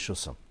libam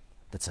b'reshusam.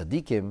 The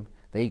tzaddikim,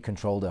 they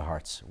control their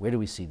hearts. Where do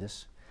we see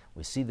this?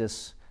 We see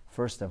this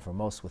first and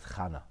foremost with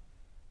Chana,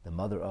 the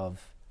mother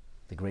of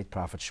the great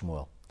prophet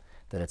Shmuel.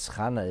 That it's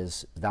Chana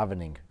is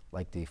davening,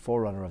 like the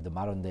forerunner of the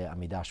modern day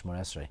Amidah Shmon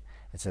Esrei.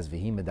 It says,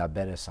 V'hi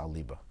medaberes al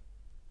liba.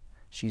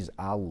 She's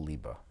al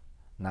liba.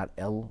 Not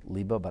el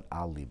liba, but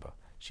al liba.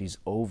 She's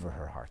over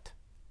her heart.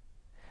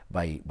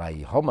 By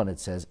Haman it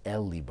says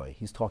el liba.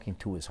 He's talking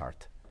to his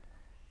heart.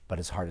 But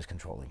his heart is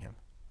controlling him.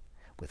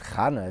 With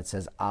Chana it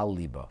says al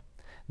liba.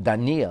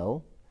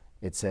 Daniel,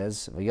 it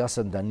says,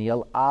 V'yasan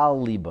Daniel al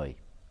liba.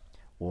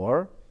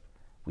 Or,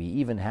 we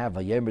even have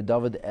Vayemer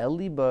David el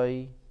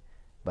liba,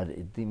 but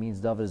it means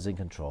David is in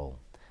control.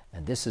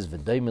 And this is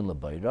V'daimin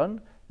l'bayran.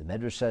 The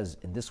Medrash says,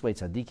 in this way,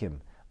 tzaddikim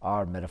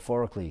are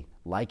metaphorically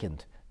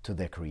likened to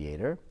their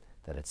creator,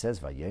 that it says,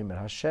 Vayemer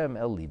Hashem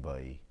el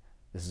libai.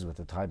 This is with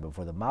the time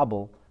before the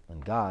Mabul, when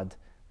God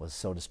was,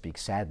 so to speak,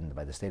 saddened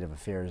by the state of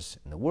affairs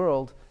in the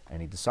world,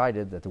 and he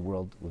decided that the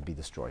world would be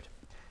destroyed.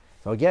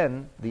 So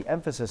again, the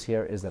emphasis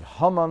here is that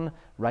Haman,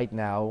 right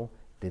now,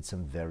 did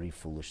some very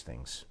foolish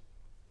things.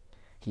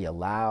 He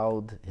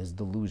allowed his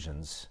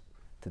delusions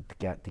to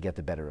get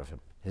the better of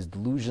him, his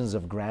delusions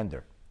of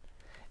grandeur.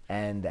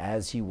 And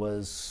as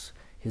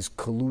his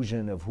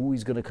collusion of who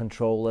he's going to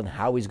control and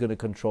how he's going to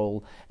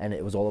control, and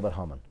it was all about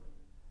Haman.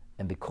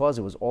 And because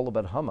it was all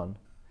about Haman,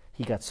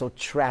 he got so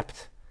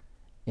trapped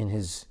in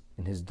his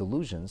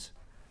delusions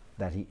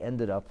that he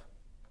ended up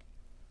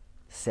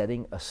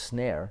setting a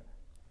snare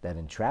that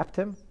entrapped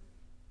him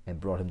and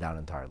brought him down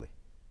entirely.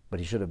 But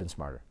he should have been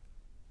smarter.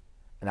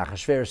 And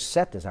Achashverosh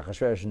set this.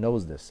 Achashverosh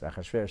knows this.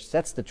 Achashverosh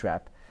sets the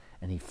trap,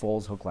 and he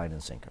falls hook, line,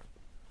 and sinker.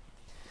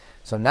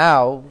 So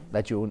now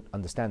that you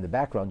understand the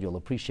background, you'll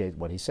appreciate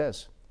what he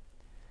says.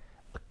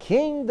 A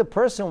king, the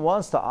person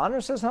wants to honor,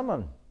 says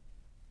Haman.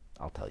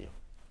 I'll tell you.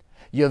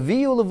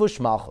 Yaviu levush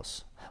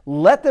malchus.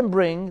 Let them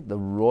bring the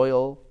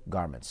royal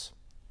garments.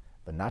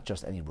 But not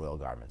just any royal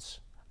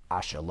garments.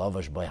 Asher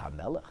lavash by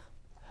hamelech.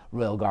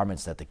 Royal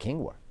garments that the king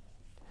wore.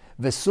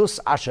 V'sus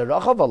asher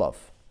rachav alav.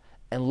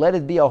 And let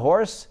it be a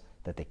horse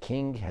that the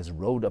king has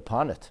rode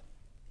upon it.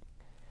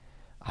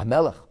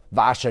 Hamelech.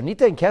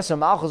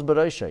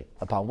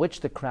 Upon which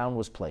the crown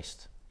was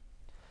placed.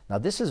 Now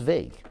this is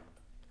vague.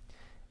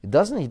 He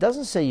doesn't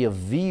say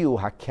Yaviu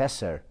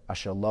hakeser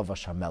asher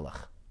lavash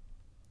hamelech.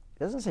 He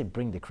doesn't say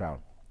bring the crown.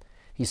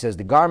 He says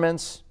the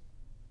garments,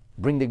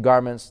 bring the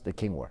garments the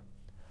king wore.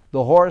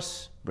 The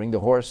horse, bring the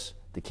horse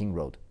the king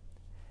rode.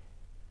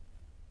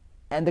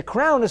 And the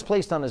crown is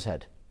placed on his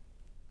head.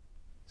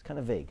 It's kind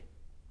of vague.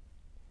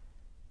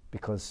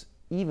 Because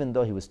even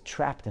though he was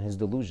trapped in his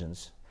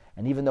delusions,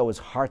 and even though his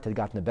heart had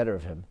gotten the better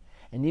of him,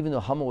 and even though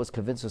Haman was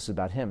convinced this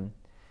about him,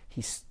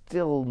 he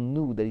still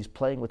knew that he's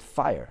playing with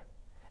fire.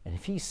 And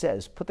if he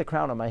says, put the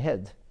crown on my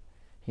head,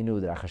 he knew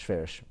that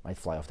Achashverosh might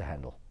fly off the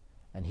handle,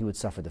 and he would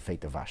suffer the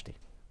fate of Vashti.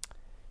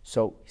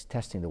 So he's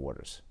testing the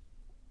waters.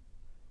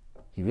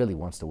 He really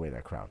wants to wear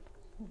that crown.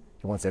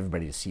 He wants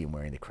everybody to see him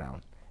wearing the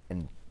crown.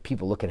 And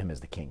people look at him as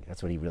the king.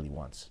 That's what he really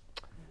wants.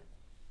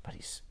 But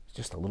he's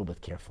just a little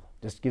bit careful.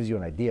 Just gives you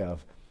an idea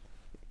of,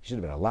 he should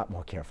have been a lot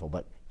more careful,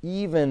 but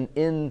even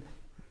in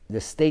the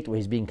state where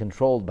he's being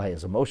controlled by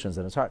his emotions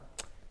and his heart,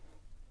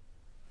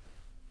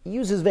 he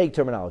uses vague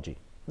terminology.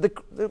 The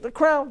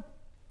crown.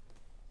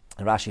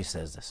 And Rashi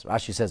says this.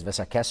 Rashi says,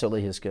 Vesakeser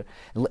lehisker.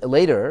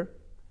 Later,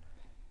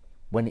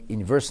 when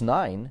in verse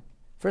 9,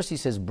 first he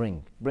says,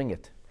 bring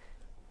it.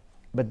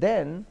 But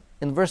then,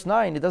 in verse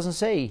 9, it doesn't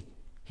say,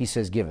 he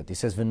says, give it. He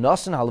says,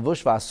 V'nosen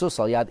halvush v'asus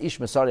al yad ish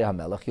mesari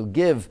hamelech. He'll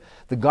give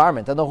the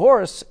garment and the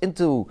horse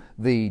into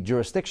the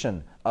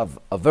jurisdiction of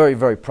a very,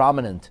 very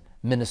prominent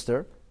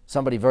minister,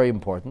 somebody very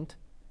important,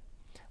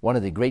 one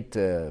of the great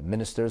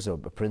ministers or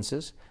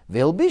princes.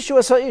 V'ilbishu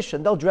es ha'ish,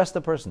 and they'll dress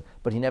the person.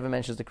 But he never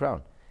mentions the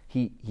crown.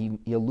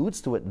 He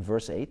alludes to it in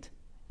verse 8,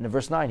 and in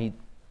verse 9 he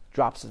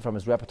drops it from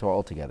his repertoire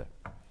altogether.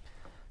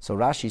 So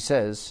Rashi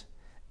says,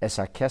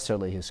 Esa keser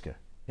lehisker.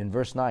 In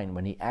verse 9,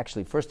 when he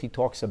actually, first he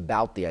talks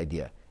about the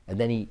idea, and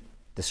then he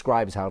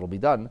describes how it'll be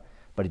done,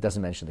 but he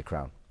doesn't mention the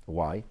crown.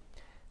 Why?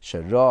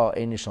 Shara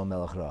enishal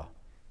melech ra.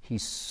 He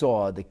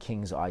saw the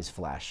king's eyes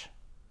flash.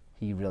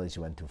 He realized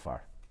he went too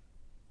far.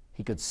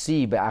 He could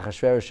see by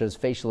Achashverosh's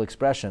facial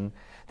expression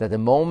that the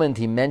moment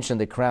he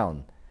mentioned the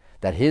crown,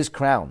 that his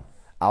crown,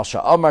 al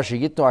sha'amar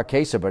sheyitnu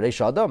ha'keser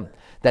b'reish adam,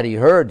 that he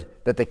heard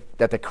that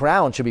the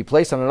crown should be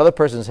placed on another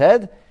person's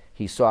head,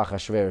 he saw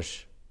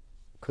Achashverosh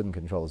couldn't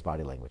control his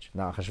body language.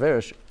 Now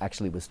Achashverosh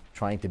actually was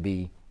trying to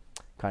be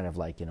kind of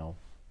like,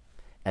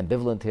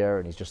 ambivalent here,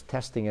 and he's just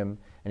testing him,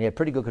 and he had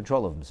pretty good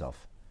control of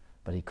himself,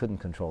 but he couldn't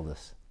control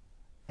this,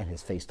 and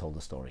his face told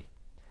the story.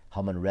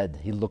 Haman read,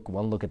 he looked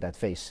one look at that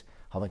face,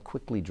 Haman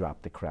quickly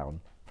dropped the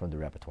crown from the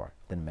repertoire,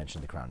 didn't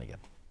mention the crown again.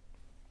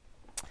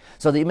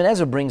 So the Ibn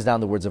Ezra brings down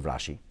the words of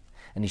Rashi,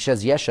 and he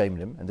says,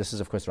 Yeshaimrim, and this is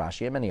of course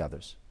Rashi and many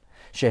others,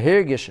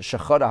 Shehirgish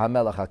shechara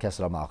hamelach al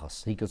keser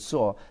malchus. He could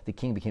saw the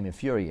king became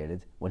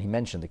infuriated when he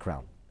mentioned the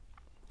crown.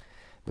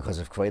 Because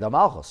of Kved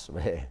malchus.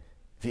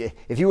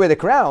 If you wear the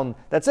crown,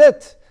 that's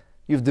it.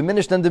 You've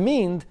diminished and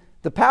demeaned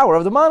the power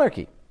of the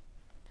monarchy.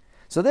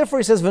 So therefore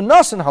he says,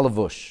 V'nosen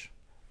halavush.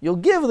 You'll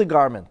give the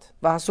garment.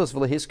 V'hasus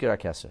v'lehiskir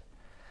hakeser.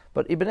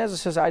 But Ibn Ezra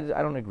says, I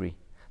don't agree.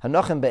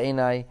 Hanochem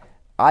be'enai,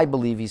 I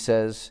believe, he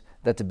says,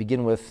 that to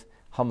begin with,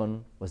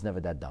 Haman was never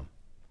that dumb.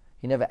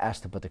 He never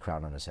asked to put the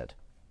crown on his head.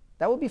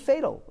 That would be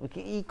fatal.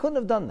 He couldn't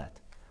have done that.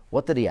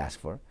 What did he ask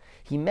for?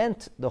 He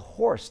meant the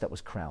horse that was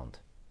crowned.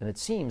 And it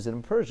seems that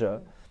in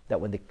Persia,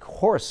 that when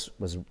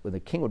the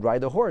king would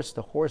ride the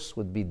horse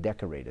would be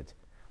decorated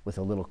with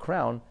a little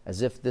crown,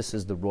 as if this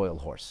is the royal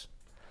horse.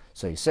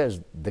 So he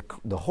says,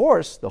 the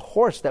horse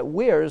that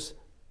wears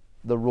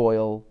the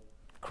royal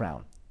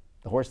crown.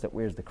 The horse that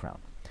wears the crown.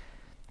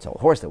 So a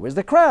horse that wears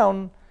the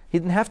crown, he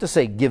didn't have to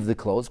say, give the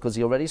clothes, because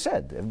he already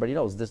said. Everybody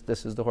knows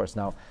this is the horse.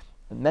 Now,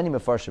 many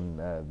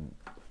Mefarshim,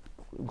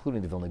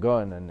 including the Vilna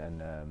Gaon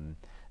and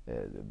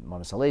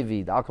Manas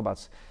Halevi, the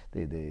Alkabats,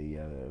 the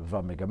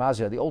Rav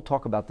Gamazia, they all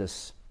talk about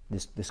this.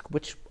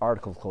 Which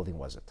article of clothing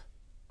was it?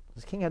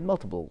 The king had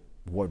multiple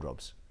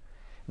wardrobes,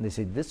 and they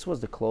say this was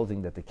the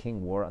clothing that the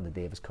king wore on the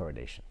day of his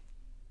coronation.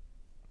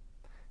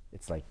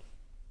 It's like,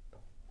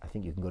 I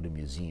think you can go to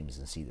museums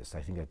and see this.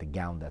 I think that the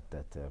gown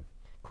that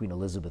Queen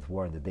Elizabeth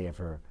wore on the day of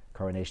her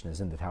coronation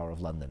is in the Tower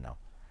of London now.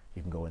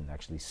 You can go in and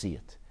actually see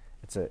it.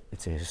 It's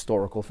a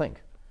historical thing.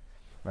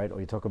 Right? Or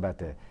you talk about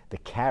the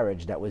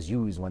carriage that was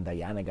used when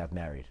Diana got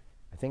married.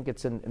 I think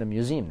it's in a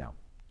museum now.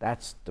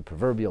 That's the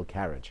proverbial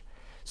carriage.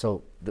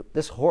 So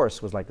this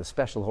horse was like the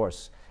special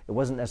horse. It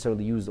wasn't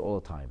necessarily used all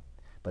the time.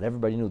 But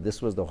everybody knew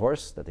this was the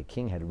horse that the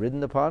king had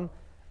ridden upon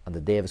on the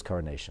day of his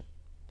coronation.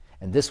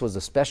 And this was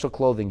the special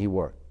clothing he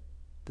wore.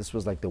 This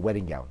was like the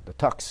wedding gown, the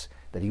tux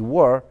that he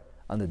wore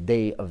on the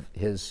day of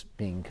his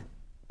being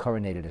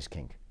coronated as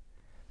king.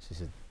 So he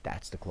said,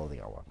 that's the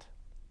clothing I want.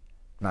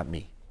 Not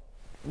me.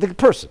 The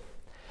person.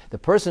 The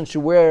person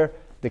should wear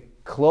the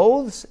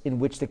clothes in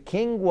which the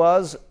king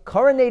was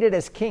coronated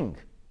as king.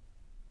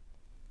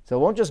 So it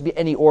won't just be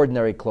any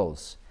ordinary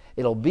clothes.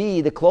 It'll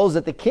be the clothes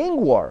that the king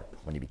wore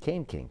when he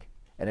became king.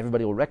 And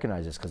everybody will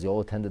recognize this because they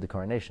all attended the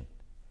coronation.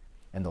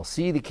 And they'll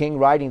see the king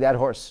riding that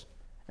horse.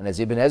 And as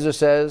Ibn Ezra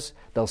says,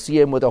 they'll see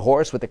him with a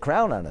horse with a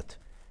crown on it.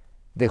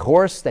 The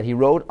horse that he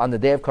rode on the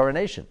day of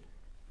coronation.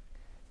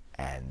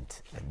 And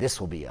this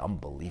will be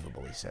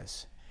unbelievable, he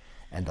says.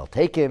 And they'll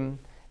take him,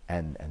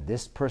 and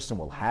this person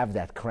will have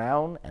that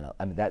crown,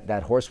 and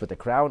that horse with the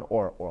crown,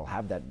 or will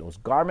have those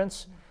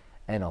garments,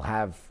 and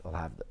he'll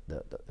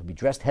be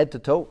dressed head to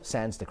toe,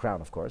 sans the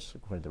crown, of course,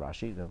 according to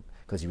Rashi,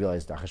 because he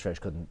realized Achashverosh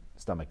couldn't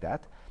stomach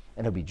that,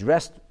 and he'll be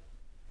dressed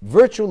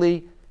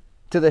virtually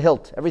to the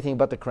hilt, everything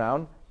but the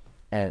crown,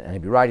 and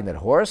he'll be riding that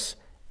horse,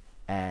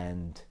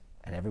 and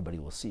everybody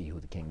will see who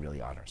the king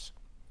really honors.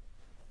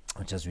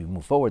 Which, as we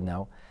move forward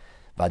now,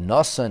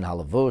 V'nosan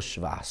halavush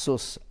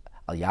v'asus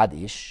al yad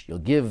ish, you'll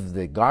give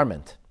the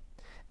garment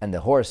and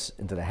the horse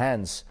into the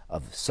hands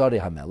of Sari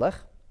HaMelech,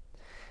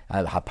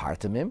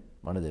 Hapartamim,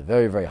 one of the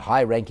very, very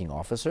high-ranking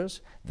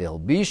officers.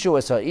 V'ilbishu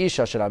es ha'ish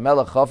asher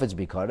HaMelech chafetz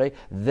bikarei,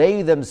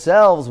 they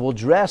themselves will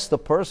dress the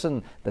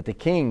person that the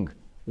king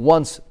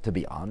wants to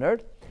be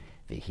honored.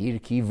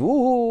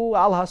 V'hirkivuhu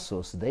al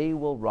hasus, they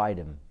will ride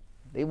him.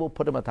 They will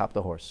put him atop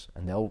the horse,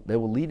 and they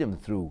will lead him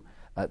through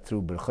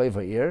Berchoi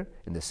Va'ir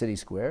in the city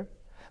square.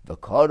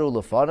 V'karu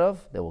lefanav,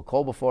 they will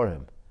call before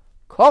him,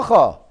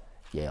 Kocha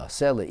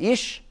ye'aseh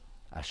le'ish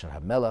asher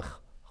hamelech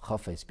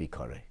chafetz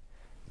bikarei.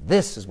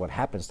 This is what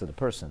happens to the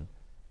person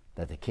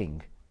that the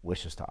king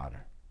wishes to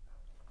honor.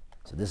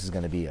 So this is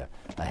going to be a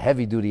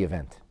heavy-duty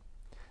event.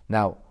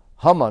 Now,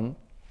 Haman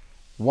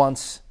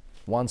wants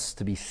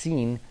to be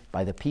seen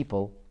by the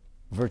people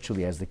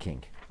virtually as the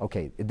king.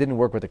 Okay, it didn't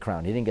work with the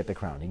crown. He didn't get the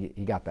crown.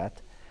 He got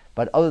that.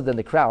 But other than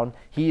the crown,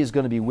 he is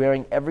going to be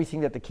wearing everything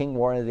that the king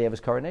wore on the day of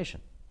his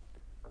coronation.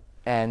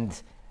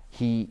 And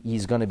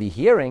he's going to be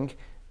hearing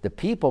the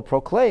people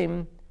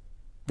proclaim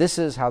This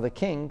is how the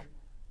king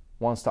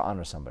wants to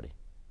honor somebody.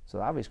 So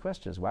the obvious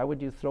question is, why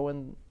would you throw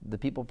in the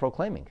people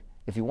proclaiming?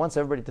 If he wants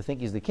everybody to think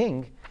he's the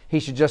king, he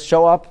should just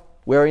show up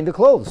wearing the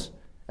clothes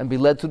and be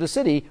led to the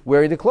city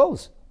wearing the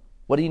clothes.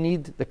 What do you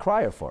need the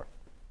crier for?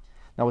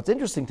 Now what's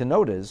interesting to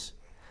note is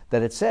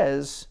that it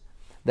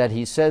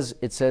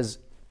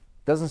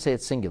doesn't say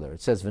it's singular.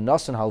 It says,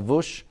 V'nosan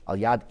halvush al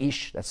yad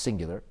ish, that's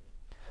singular,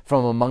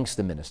 from amongst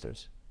the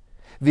ministers.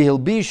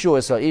 V'hilbishu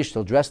es ish,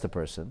 they'll dress the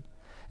person.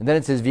 And then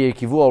it says,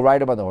 V'yikivu, I'll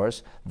ride him on the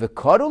horse.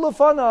 V'karu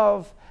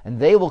lefanav, and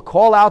they will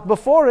call out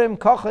before him,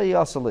 Kacha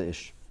yasal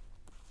ish.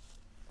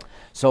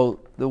 So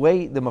the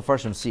way the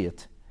Mefarshim see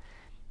it,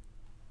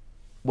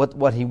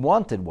 what he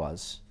wanted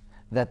was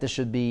that there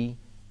should be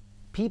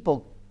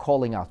people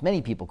calling out,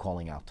 many people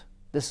calling out.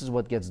 This is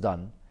what gets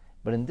done.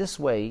 But in this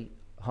way,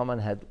 Haman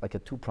had like a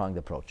two-pronged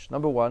approach.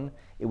 Number one,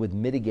 it would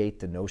mitigate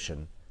the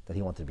notion that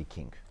he wanted to be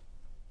king.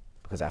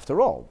 Because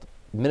after all,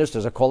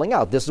 ministers are calling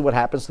out, this is what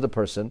happens to the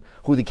person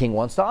who the king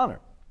wants to honor.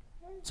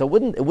 So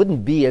it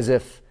wouldn't be as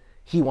if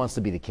he wants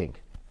to be the king.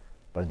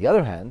 But on the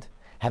other hand,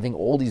 having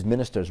all these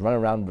ministers run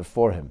around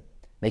before him,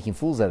 making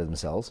fools out of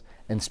themselves,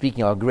 and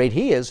speaking how great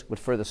he is, would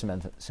further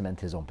cement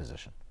his own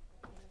position.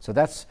 So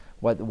that's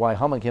why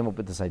Haman came up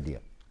with this idea.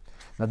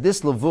 Now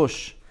this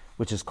levush,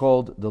 which is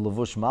called the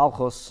levush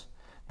malchus,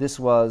 this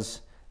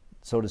was,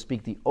 so to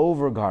speak, the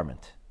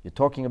overgarment. You're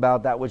talking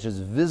about that which is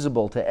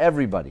visible to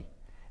everybody.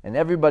 And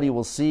everybody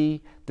will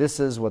see this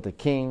is what the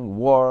king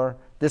wore,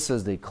 this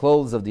is the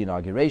clothes of the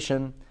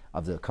inauguration,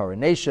 of the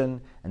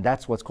coronation, and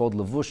that's what's called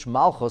levush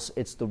malchus.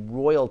 It's the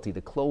royalty, the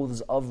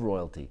clothes of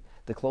royalty,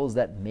 the clothes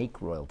that make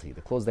royalty,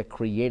 the clothes that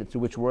created,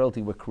 through which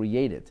royalty were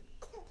created.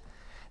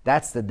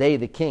 That's the day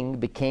the king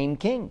became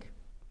king.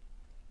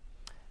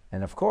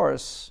 And of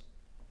course,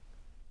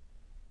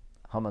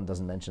 Haman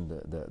doesn't mention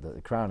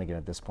the crown again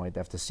at this point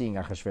after seeing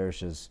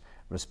Achashverosh's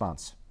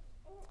response.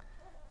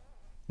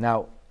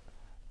 Now,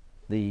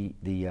 the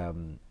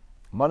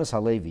Manas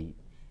Halevi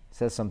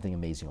says something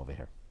amazing over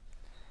here.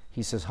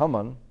 He says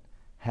Haman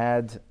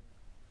had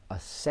a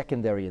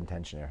secondary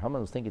intention here.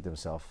 Haman was thinking to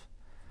himself,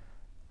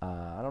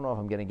 I don't know if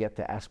I'm going to get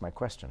to ask my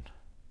question.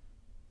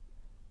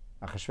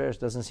 Achashverosh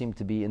doesn't seem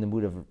to be in the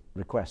mood of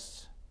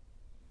requests.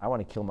 I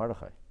want to kill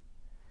Mordechai.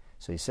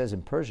 So he says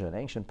in Persia, in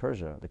ancient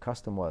Persia, the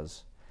custom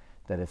was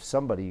that if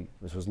somebody,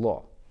 this was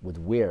law,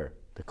 would wear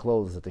the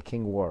clothes that the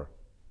king wore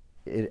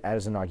at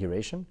his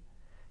inauguration,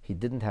 he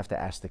didn't have to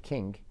ask the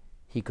king.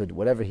 He could,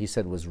 whatever he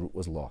said was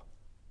law.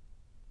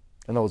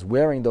 In other words,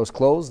 wearing those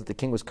clothes that the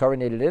king was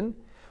coronated in,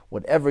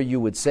 whatever you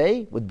would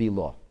say would be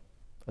law.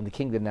 And the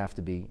king didn't have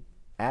to be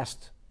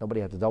asked. Nobody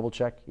had to double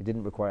check. He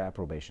didn't require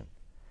approbation.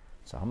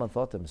 So Haman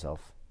thought to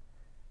himself,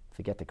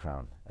 forget the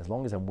crown. As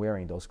long as I'm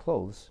wearing those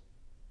clothes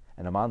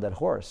and I'm on that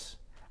horse,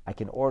 I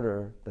can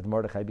order that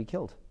Mordechai be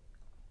killed.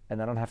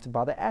 And I don't have to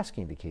bother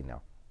asking the king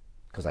now.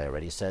 Because I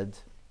already said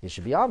he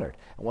should be honored.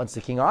 And once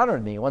the king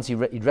honored me, once he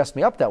dressed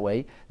me up that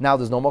way, now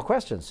there's no more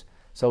questions.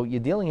 So you're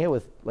dealing here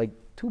with like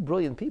two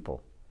brilliant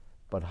people.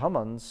 But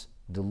Haman's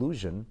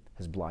delusion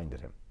has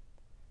blinded him.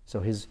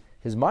 So his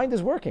mind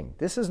is working.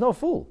 This is no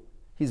fool.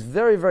 He's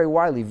very, very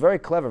wily, very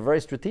clever,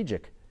 very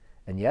strategic.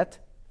 And yet,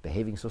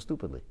 behaving so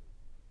stupidly.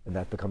 And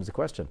that becomes the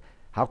question.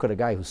 How could a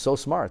guy who's so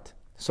smart,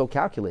 so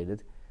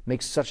calculated,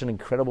 make such an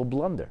incredible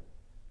blunder?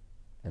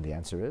 And the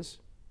answer is,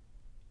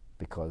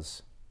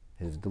 because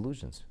his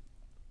delusions.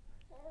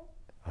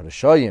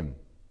 Harashayim,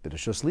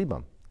 b'reshus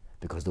libam.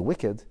 Because the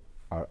wicked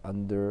are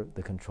under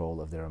the control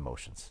of their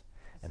emotions.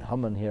 And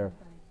Haman here,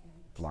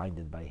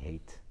 blinded by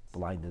hate,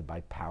 blinded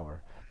by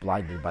power,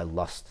 blinded by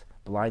lust,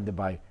 blinded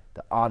by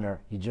the honor.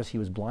 He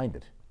was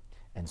blinded.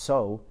 And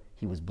so,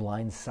 he was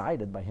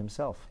blindsided by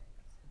himself.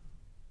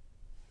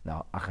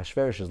 Now,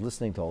 Achashverosh is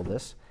listening to all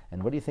this,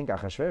 and what do you think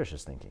Achashverosh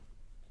is thinking?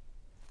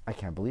 I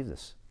can't believe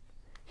this.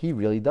 He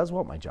really does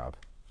want my job.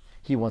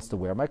 He wants to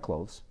wear my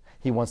clothes.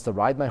 He wants to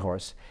ride my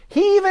horse.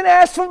 He even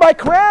asked for my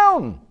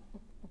crown.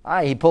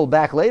 He pulled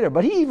back later,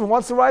 but he even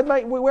wants to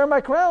wear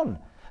my crown.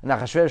 And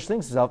Achashverosh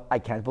thinks to himself, I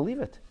can't believe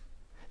it.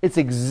 It's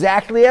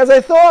exactly as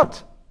I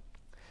thought.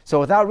 So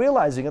without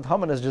realizing it,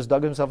 Haman has just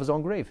dug himself his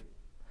own grave.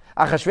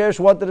 Achashverosh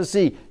wanted to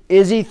see,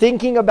 is he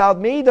thinking about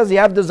me? Does he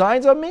have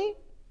designs on me?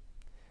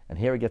 And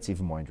here it gets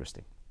even more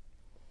interesting.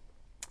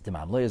 The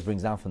Mamleyas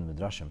brings down from the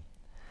Midrashim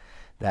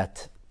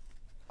that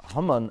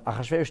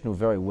Achashverosh knew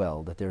very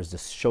well that there is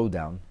this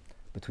showdown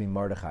between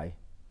Mordechai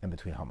and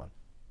between Haman.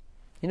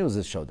 He knew it was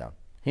this showdown.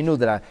 He knew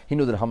that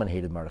Haman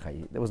hated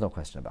Mordechai. There was no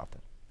question about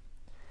that.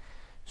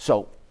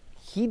 So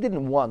he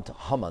didn't want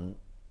Haman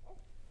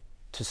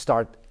to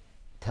start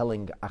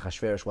telling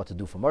Achashverosh what to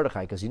do for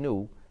Mordechai because he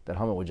knew that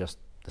Haman would just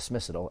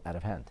dismiss it all out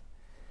of hand.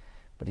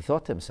 But he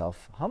thought to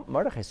himself,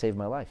 Mordechai saved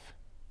my life.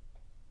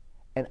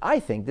 And I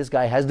think this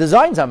guy has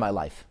designs on my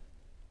life.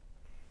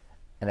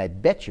 And I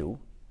bet you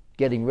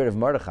getting rid of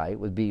Mordechai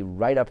would be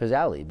right up his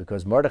alley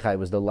because Mordechai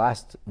was the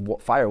last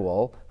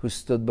firewall who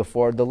stood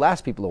before the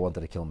last people who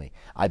wanted to kill me.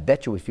 I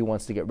bet you if he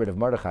wants to get rid of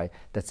Mordechai,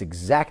 that's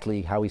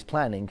exactly how he's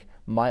planning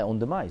my own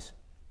demise.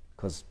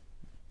 Because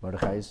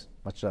Mordechai is,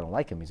 much as I don't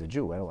like him, he's a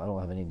Jew. I don't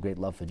have any great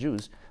love for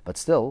Jews, but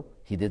still,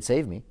 he did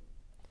save me.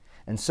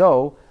 And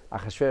so,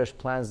 Achashverosh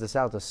plans this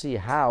out to see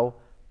how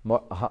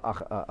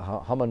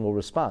Haman will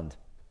respond.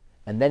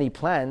 And then he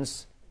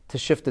plans to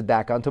shift it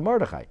back onto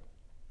Mordechai.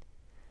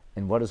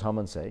 And what does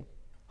Haman say?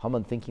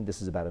 Haman thinking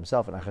this is about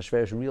himself, and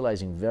Achashverosh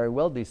realizing very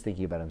well that he's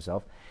thinking about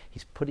himself,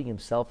 he's putting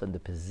himself in the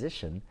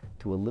position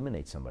to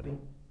eliminate somebody.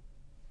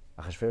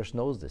 Achashverosh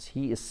knows this.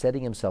 He is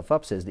setting himself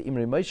up, says the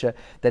Imri Moshe,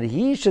 that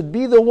he should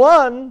be the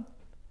one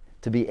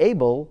to be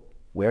able,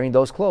 wearing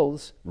those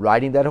clothes,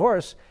 riding that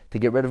horse, to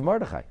get rid of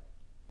Mordechai.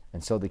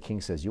 And so the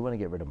king says, you want to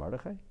get rid of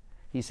Mordechai?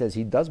 He says,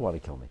 he does want to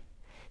kill me.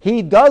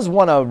 He does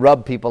want to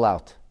rub people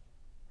out.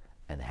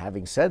 And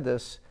having said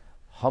this,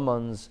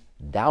 Haman's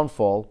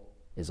downfall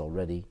is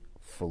already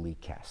fully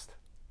cast.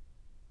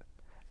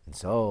 And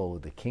so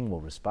the king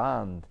will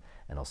respond,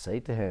 and he'll say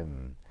to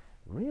him,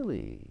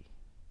 really?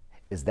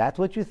 Is that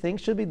what you think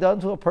should be done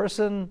to a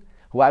person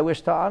who I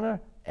wish to honor?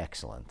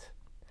 Excellent.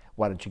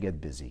 Why don't you get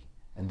busy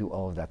and do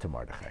all of that to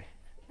Mordechai?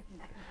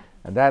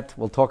 And that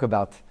we'll talk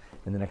about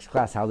in the next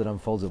class, how that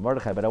unfolds with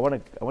Mordechai. But I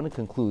want to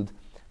conclude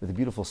with a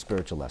beautiful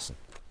spiritual lesson.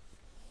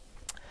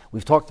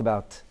 We've talked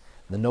about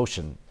the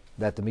notion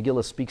that the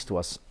Megillah speaks to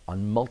us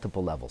on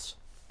multiple levels.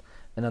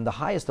 And on the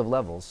highest of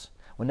levels,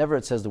 whenever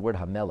it says the word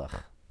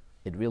HaMelech,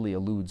 it really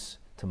alludes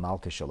to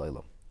Malka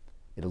Shalom.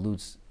 It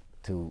alludes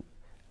to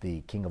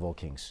the King of all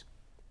kings,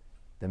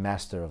 the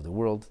master of the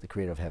world, the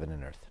creator of heaven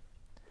and earth.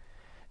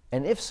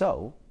 And if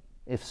so,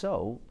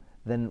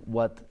 then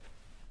what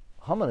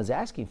Haman is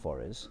asking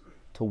for is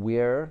to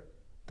wear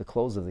the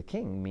clothes of the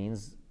king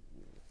means,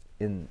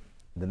 in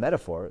the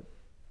metaphor,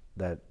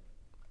 that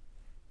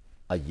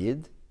a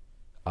Yid,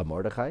 a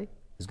Mordechai,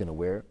 is going to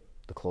wear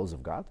the clothes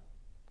of God.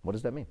 What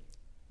does that mean?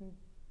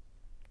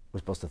 We're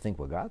supposed to think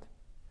we're God?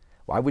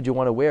 Why would you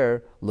want to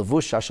wear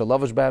Levush Asher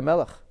Lavush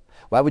B'Hamelech?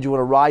 Why would you want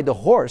to ride the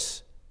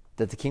horse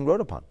that the king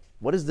rode upon?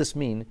 What does this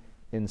mean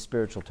in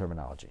spiritual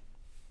terminology?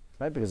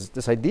 Right? Because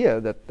this idea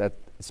that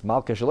it's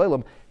Malka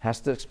Shalom has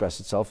to express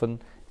itself in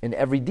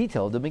every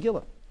detail of the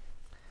Megillah.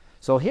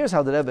 So here's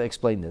how the Rebbe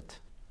explained it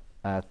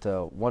at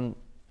one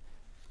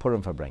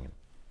Purim Farbrengen.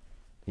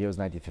 The year was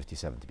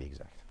 1957 to be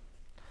exact.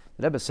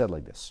 The Rebbe said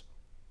like this: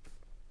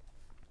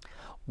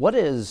 what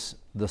is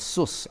the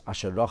sus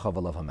asher rachav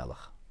alav hamelech?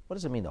 What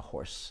does it mean, a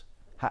horse?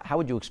 How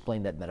would you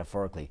explain that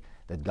metaphorically,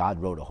 that God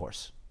rode a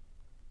horse?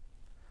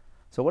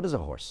 So what is a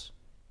horse?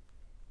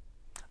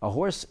 A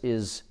horse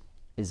is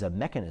a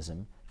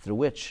mechanism through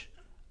which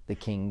the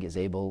king is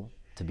able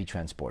to be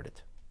transported.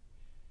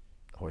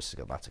 The horse has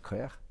got lots of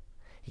koyach.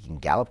 He can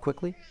gallop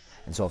quickly.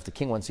 And so if the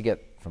king wants to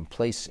get from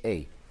place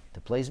A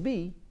to place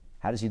B,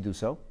 how does he do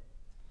so?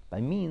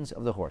 By means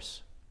of the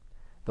horse.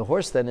 The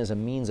horse then is a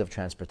means of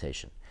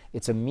transportation.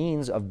 It's a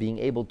means of being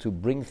able to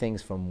bring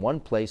things from one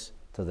place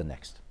to the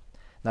next.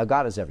 Now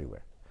God is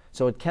everywhere.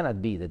 So it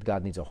cannot be that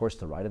God needs a horse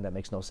to ride, and that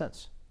makes no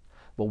sense.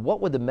 But what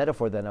would the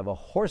metaphor then of a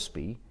horse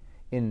be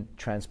in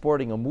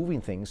transporting or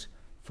moving things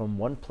from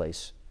one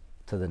place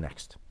to the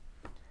next?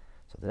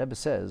 So the Rebbe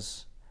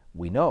says,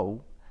 we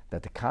know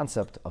that the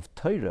concept of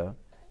Torah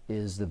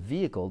is the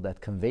vehicle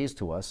that conveys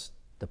to us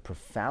the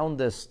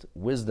profoundest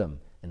wisdom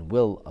and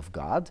will of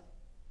God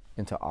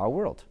into our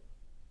world.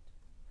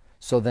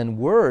 So then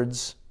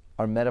words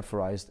are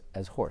metaphorized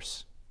as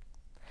horse.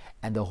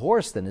 And the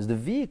horse then is the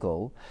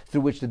vehicle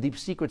through which the deep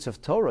secrets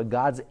of Torah,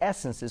 God's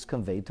essence, is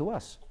conveyed to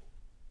us.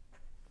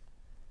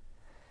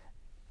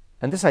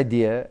 And this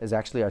idea is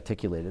actually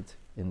articulated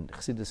in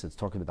Chassidus. It's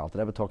talking about, the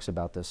Rebbe talks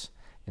about this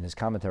in his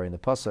commentary in the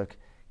Pasuk,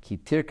 Ki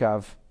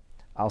tirkav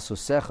al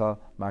susecha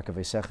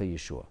markavesecha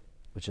Yeshua,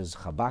 which is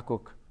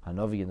Habakkuk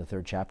Hanavi in the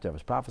 3rd chapter of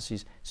his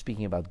prophecies,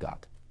 speaking about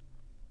God.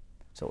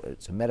 So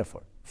it's a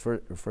metaphor,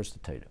 refers to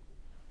Torah.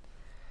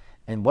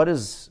 And what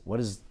is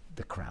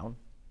the crown?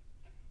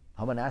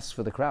 Haman asks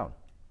for the crown.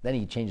 Then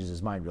he changes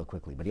his mind real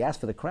quickly, but he asks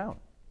for the crown.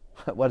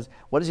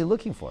 What is he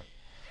looking for?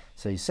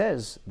 So he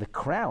says the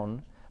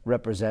crown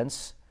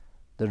represents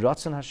the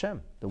Ratzon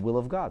Hashem, the will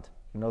of God.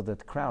 You know that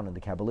the crown in the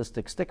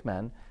Kabbalistic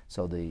stickman,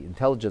 so the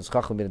intelligence,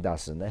 Chacham bin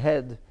Das, is in the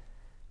head,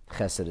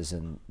 Chesed is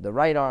in the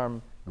right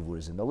arm, Gvur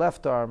is in the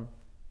left arm,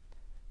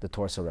 the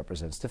torso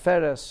represents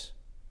Tiferes,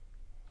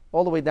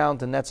 all the way down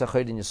to Netzach,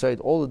 Chod, and Yesod.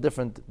 All the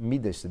different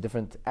midas, the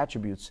different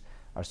attributes,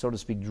 are, so to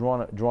speak,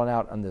 drawn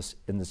out in this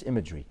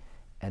imagery.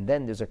 And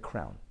then there's a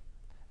crown.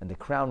 And the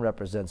crown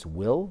represents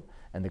will,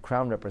 and the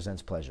crown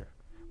represents pleasure,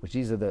 which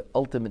these are the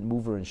ultimate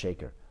mover and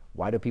shaker.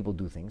 Why do people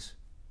do things?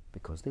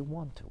 Because they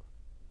want to.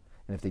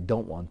 And if they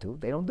don't want to,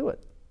 they don't do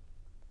it.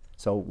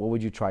 So what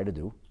would you try to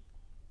do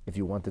if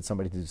you wanted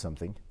somebody to do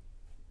something?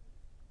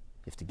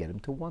 You have to get them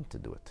to want to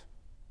do it.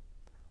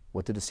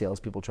 What did the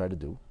salespeople try to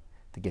do?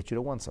 To get you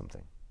to want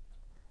something.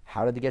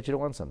 How did they get you to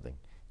want something?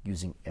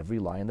 Using every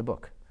lie in the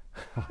book.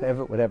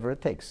 whatever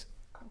it takes.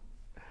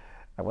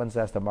 I once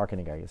asked a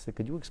marketing guy, I said,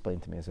 could you explain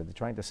to me? I said, they're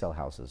trying to sell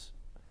houses.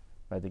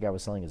 Right? The guy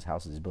was selling his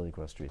houses, he's building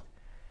across the street.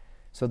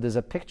 So there's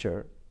a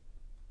picture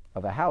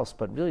of a house,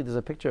 but really there's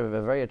a picture of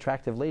a very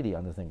attractive lady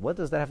on the thing. What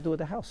does that have to do with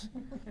the house?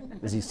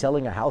 Is he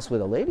selling a house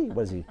with a lady?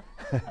 What is he?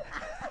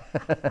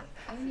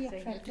 Only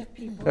attractive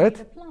people Right?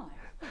 apply.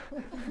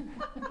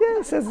 Yeah,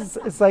 it says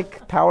it's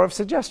like power of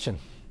suggestion.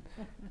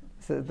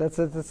 So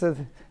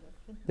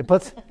it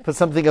puts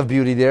something of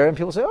beauty there, and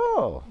people say,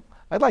 "Oh,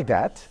 I'd like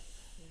that."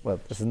 Well,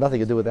 this has nothing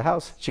to do with the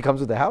house. She comes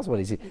with the house. What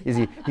is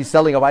he? He's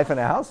selling a wife and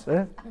a house?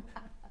 Eh?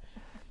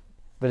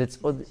 But it's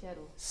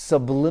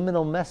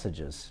subliminal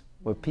messages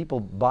where people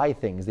buy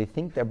things. They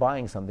think they're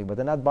buying something, but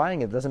they're not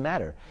buying it. It doesn't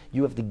matter.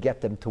 You have to get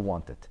them to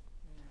want it.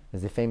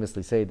 As they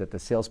famously say, that the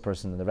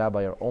salesperson and the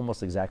rabbi are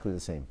almost exactly the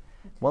same.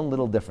 One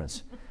little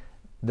difference.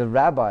 The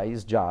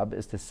rabbi's job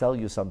is to sell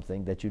you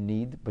something that you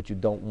need but you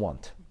don't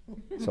want.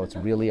 So it's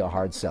really a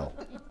hard sell.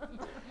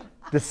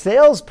 The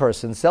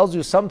salesperson sells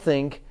you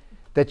something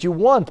that you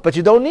want but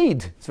you don't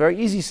need. It's a very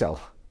easy sell.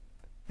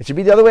 It should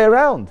be the other way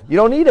around. You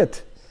don't need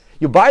it.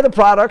 You buy the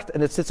product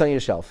and it sits on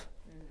your shelf.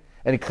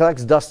 And it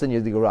collects dust in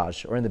your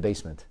garage or in the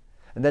basement.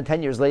 And then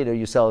 10 years later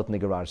you sell it in the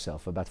garage sale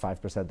for about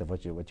 5% of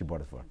what you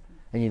bought it for.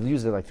 And you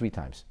use it like 3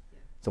 times.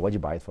 So what'd you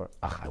buy it for?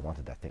 I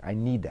wanted that thing. I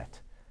need that.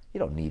 You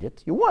don't need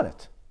it. You want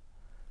it.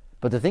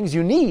 But the things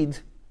you need,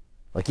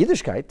 like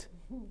Yiddishkeit,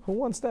 who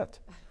wants that?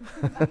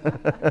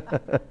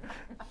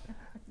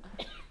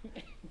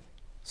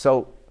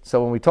 So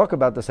when we talk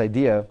about this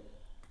idea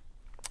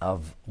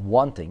of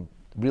wanting,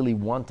 really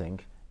wanting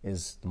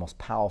is the most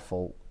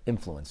powerful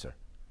influencer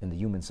in the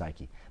human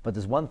psyche. But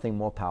there's one thing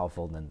more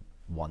powerful than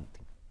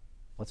wanting.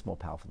 What's more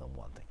powerful than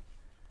wanting?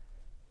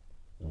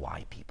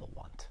 Why people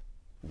want.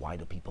 Why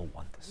do people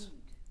want this?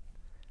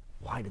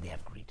 Why do they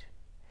have greed?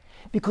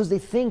 Because they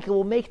think it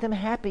will make them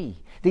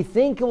happy. They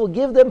think it will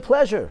give them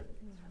pleasure.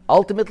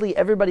 Ultimately,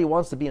 everybody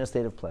wants to be in a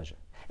state of pleasure.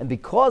 And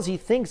because he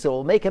thinks it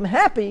will make him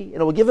happy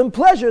and it will give him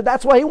pleasure,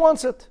 that's why he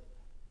wants it.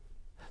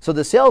 So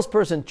the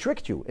salesperson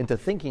tricked you into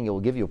thinking it will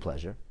give you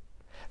pleasure.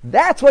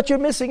 That's what you're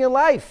missing in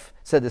life,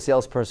 said the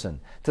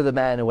salesperson to the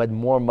man who had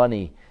more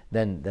money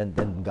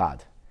than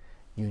God.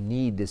 You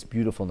need this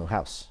beautiful new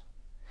house.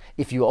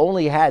 If you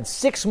only had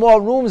 6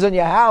 more rooms in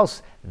your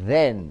house,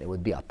 then it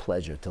would be a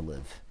pleasure to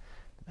live.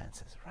 The man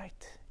says,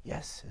 right,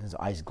 yes, and his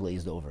eyes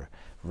glazed over,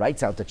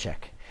 writes out the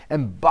check,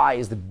 and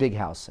buys the big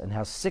house and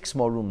has 6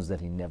 more rooms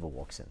that he never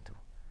walks into.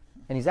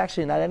 And he's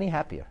actually not any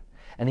happier.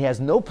 And he has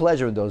no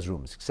pleasure in those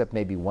rooms, except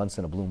maybe once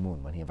in a blue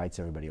moon when he invites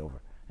everybody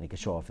over and he can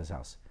show off his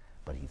house.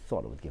 But he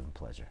thought it would give him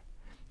pleasure.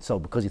 So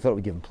because he thought it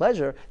would give him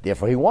pleasure,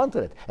 therefore he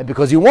wanted it. And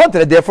because he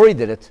wanted it, therefore he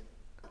did it.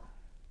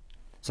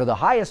 So the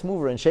highest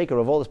mover and shaker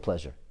of all is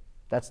pleasure.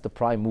 That's the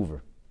prime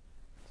mover.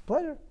 It's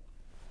pleasure.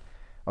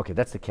 Okay,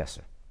 that's the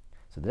Keser.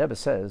 So the Rebbe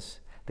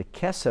says, the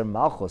Keser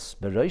Malchus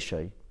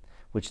Bereishai,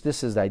 which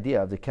this is the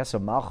idea of the Keser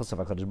Malchus of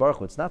HaKadosh Baruch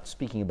Hu. It's not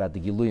speaking about the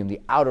Giluyim,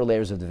 the outer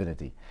layers of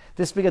divinity.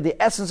 This speaks of the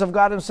essence of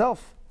God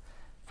himself.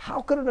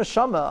 How could a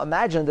neshama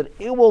imagine that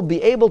it will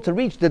be able to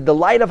reach the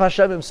delight of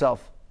Hashem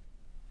himself?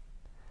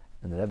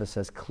 And the Rebbe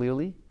says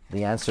clearly,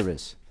 the answer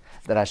is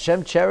that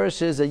Hashem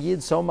cherishes a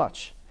Yid so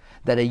much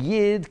that a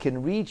Yid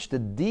can reach the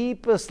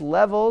deepest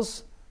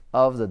levels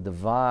of the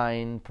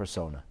divine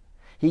persona.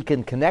 He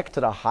can connect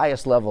to the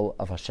highest level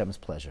of Hashem's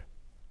pleasure.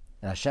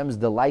 And Hashem's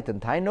delight and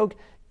tainug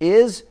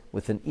is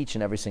within each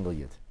and every single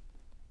Yid.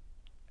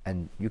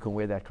 And you can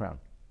wear that crown.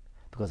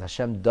 Because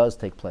Hashem does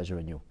take pleasure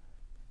in you.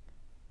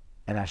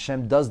 And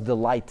Hashem does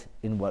delight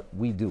in what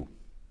we do.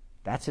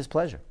 That's his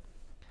pleasure.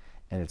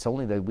 And it's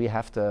only that we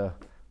have to,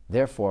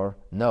 therefore,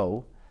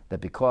 know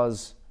that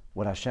because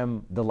what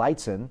Hashem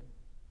delights in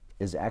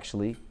is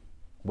actually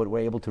what we're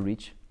able to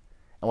reach.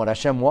 And what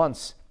Hashem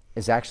wants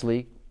is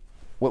actually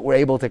what we're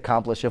able to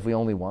accomplish if we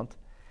only want.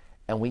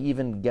 And we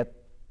even get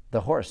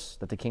the horse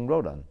that the king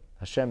rode on.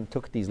 Hashem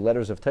took these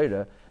letters of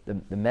Torah,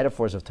 the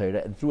metaphors of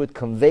Torah, and through it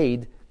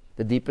conveyed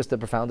the deepest and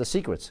profoundest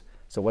secrets.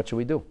 So what should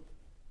we do?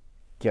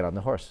 Get on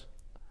the horse.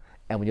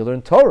 And when you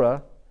learn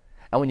Torah,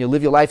 and when you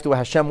live your life to what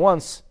Hashem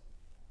wants,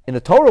 in a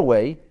Torah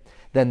way,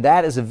 then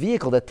that is a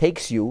vehicle that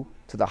takes you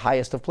to the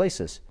highest of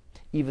places,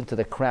 even to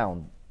the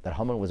crown that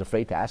Haman was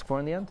afraid to ask for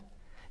in the end.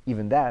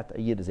 Even that,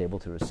 a Yid is able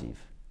to receive.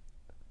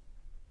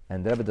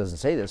 And the Rebbe doesn't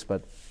say this,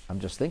 but I'm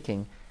just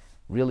thinking,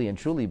 really and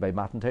truly, by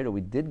Matan Torah,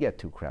 we did get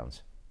 2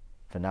 crowns,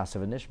 for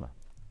Nasav and Nishma.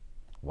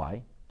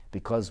 Why?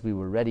 Because we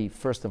were ready,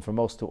 first and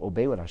foremost, to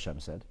obey what Hashem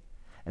said,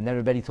 and then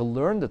we're ready to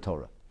learn the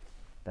Torah.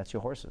 That's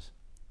your horses.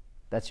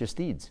 That's your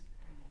steeds.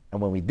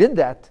 And when we did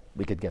that,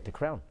 we could get the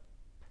crown.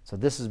 So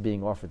this is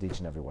being offered to each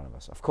and every one of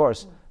us. Of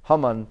course,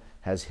 Haman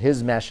has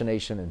his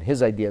machination and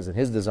his ideas and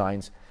his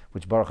designs,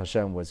 which Baruch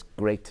Hashem was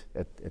great.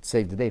 It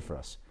saved the day for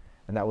us.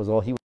 And that was all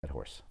he was, that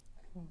horse.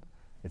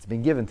 It's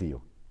been given to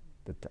you.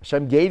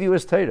 Hashem gave you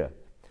his Torah.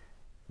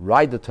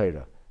 Ride the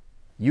Torah.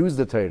 Use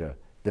the Torah.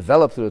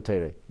 Develop through the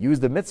Torah. Use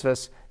the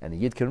mitzvahs, and the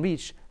Yid can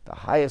reach the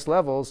highest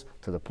levels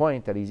to the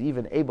point that he's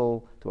even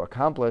able to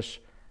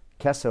accomplish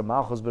Keser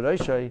Malchus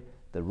Bereishai,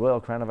 the royal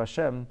crown of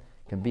Hashem,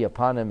 can be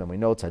upon him. And we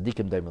know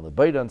tzaddikim daimel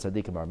lebaydan,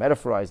 tzaddikim are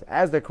metaphorized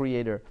as their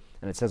creator.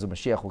 And it says when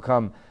Mashiach will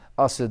come,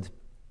 Asid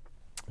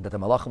that the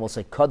Malachim will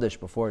say Kaddish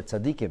before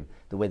Tzaddikim,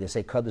 the way they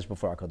say Kaddish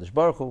before HaKadosh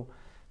Baruch Hu.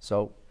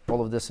 So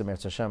all of this,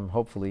 Eretz Hashem,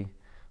 hopefully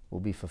will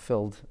be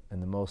fulfilled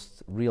in the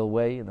most real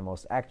way, in the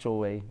most actual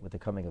way, with the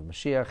coming of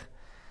Mashiach,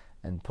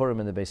 and Purim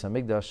in the Beis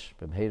HaMikdash,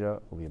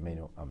 B'mheira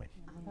u'b'yameinu. Amen.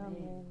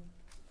 Amen.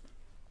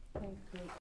 Thank you.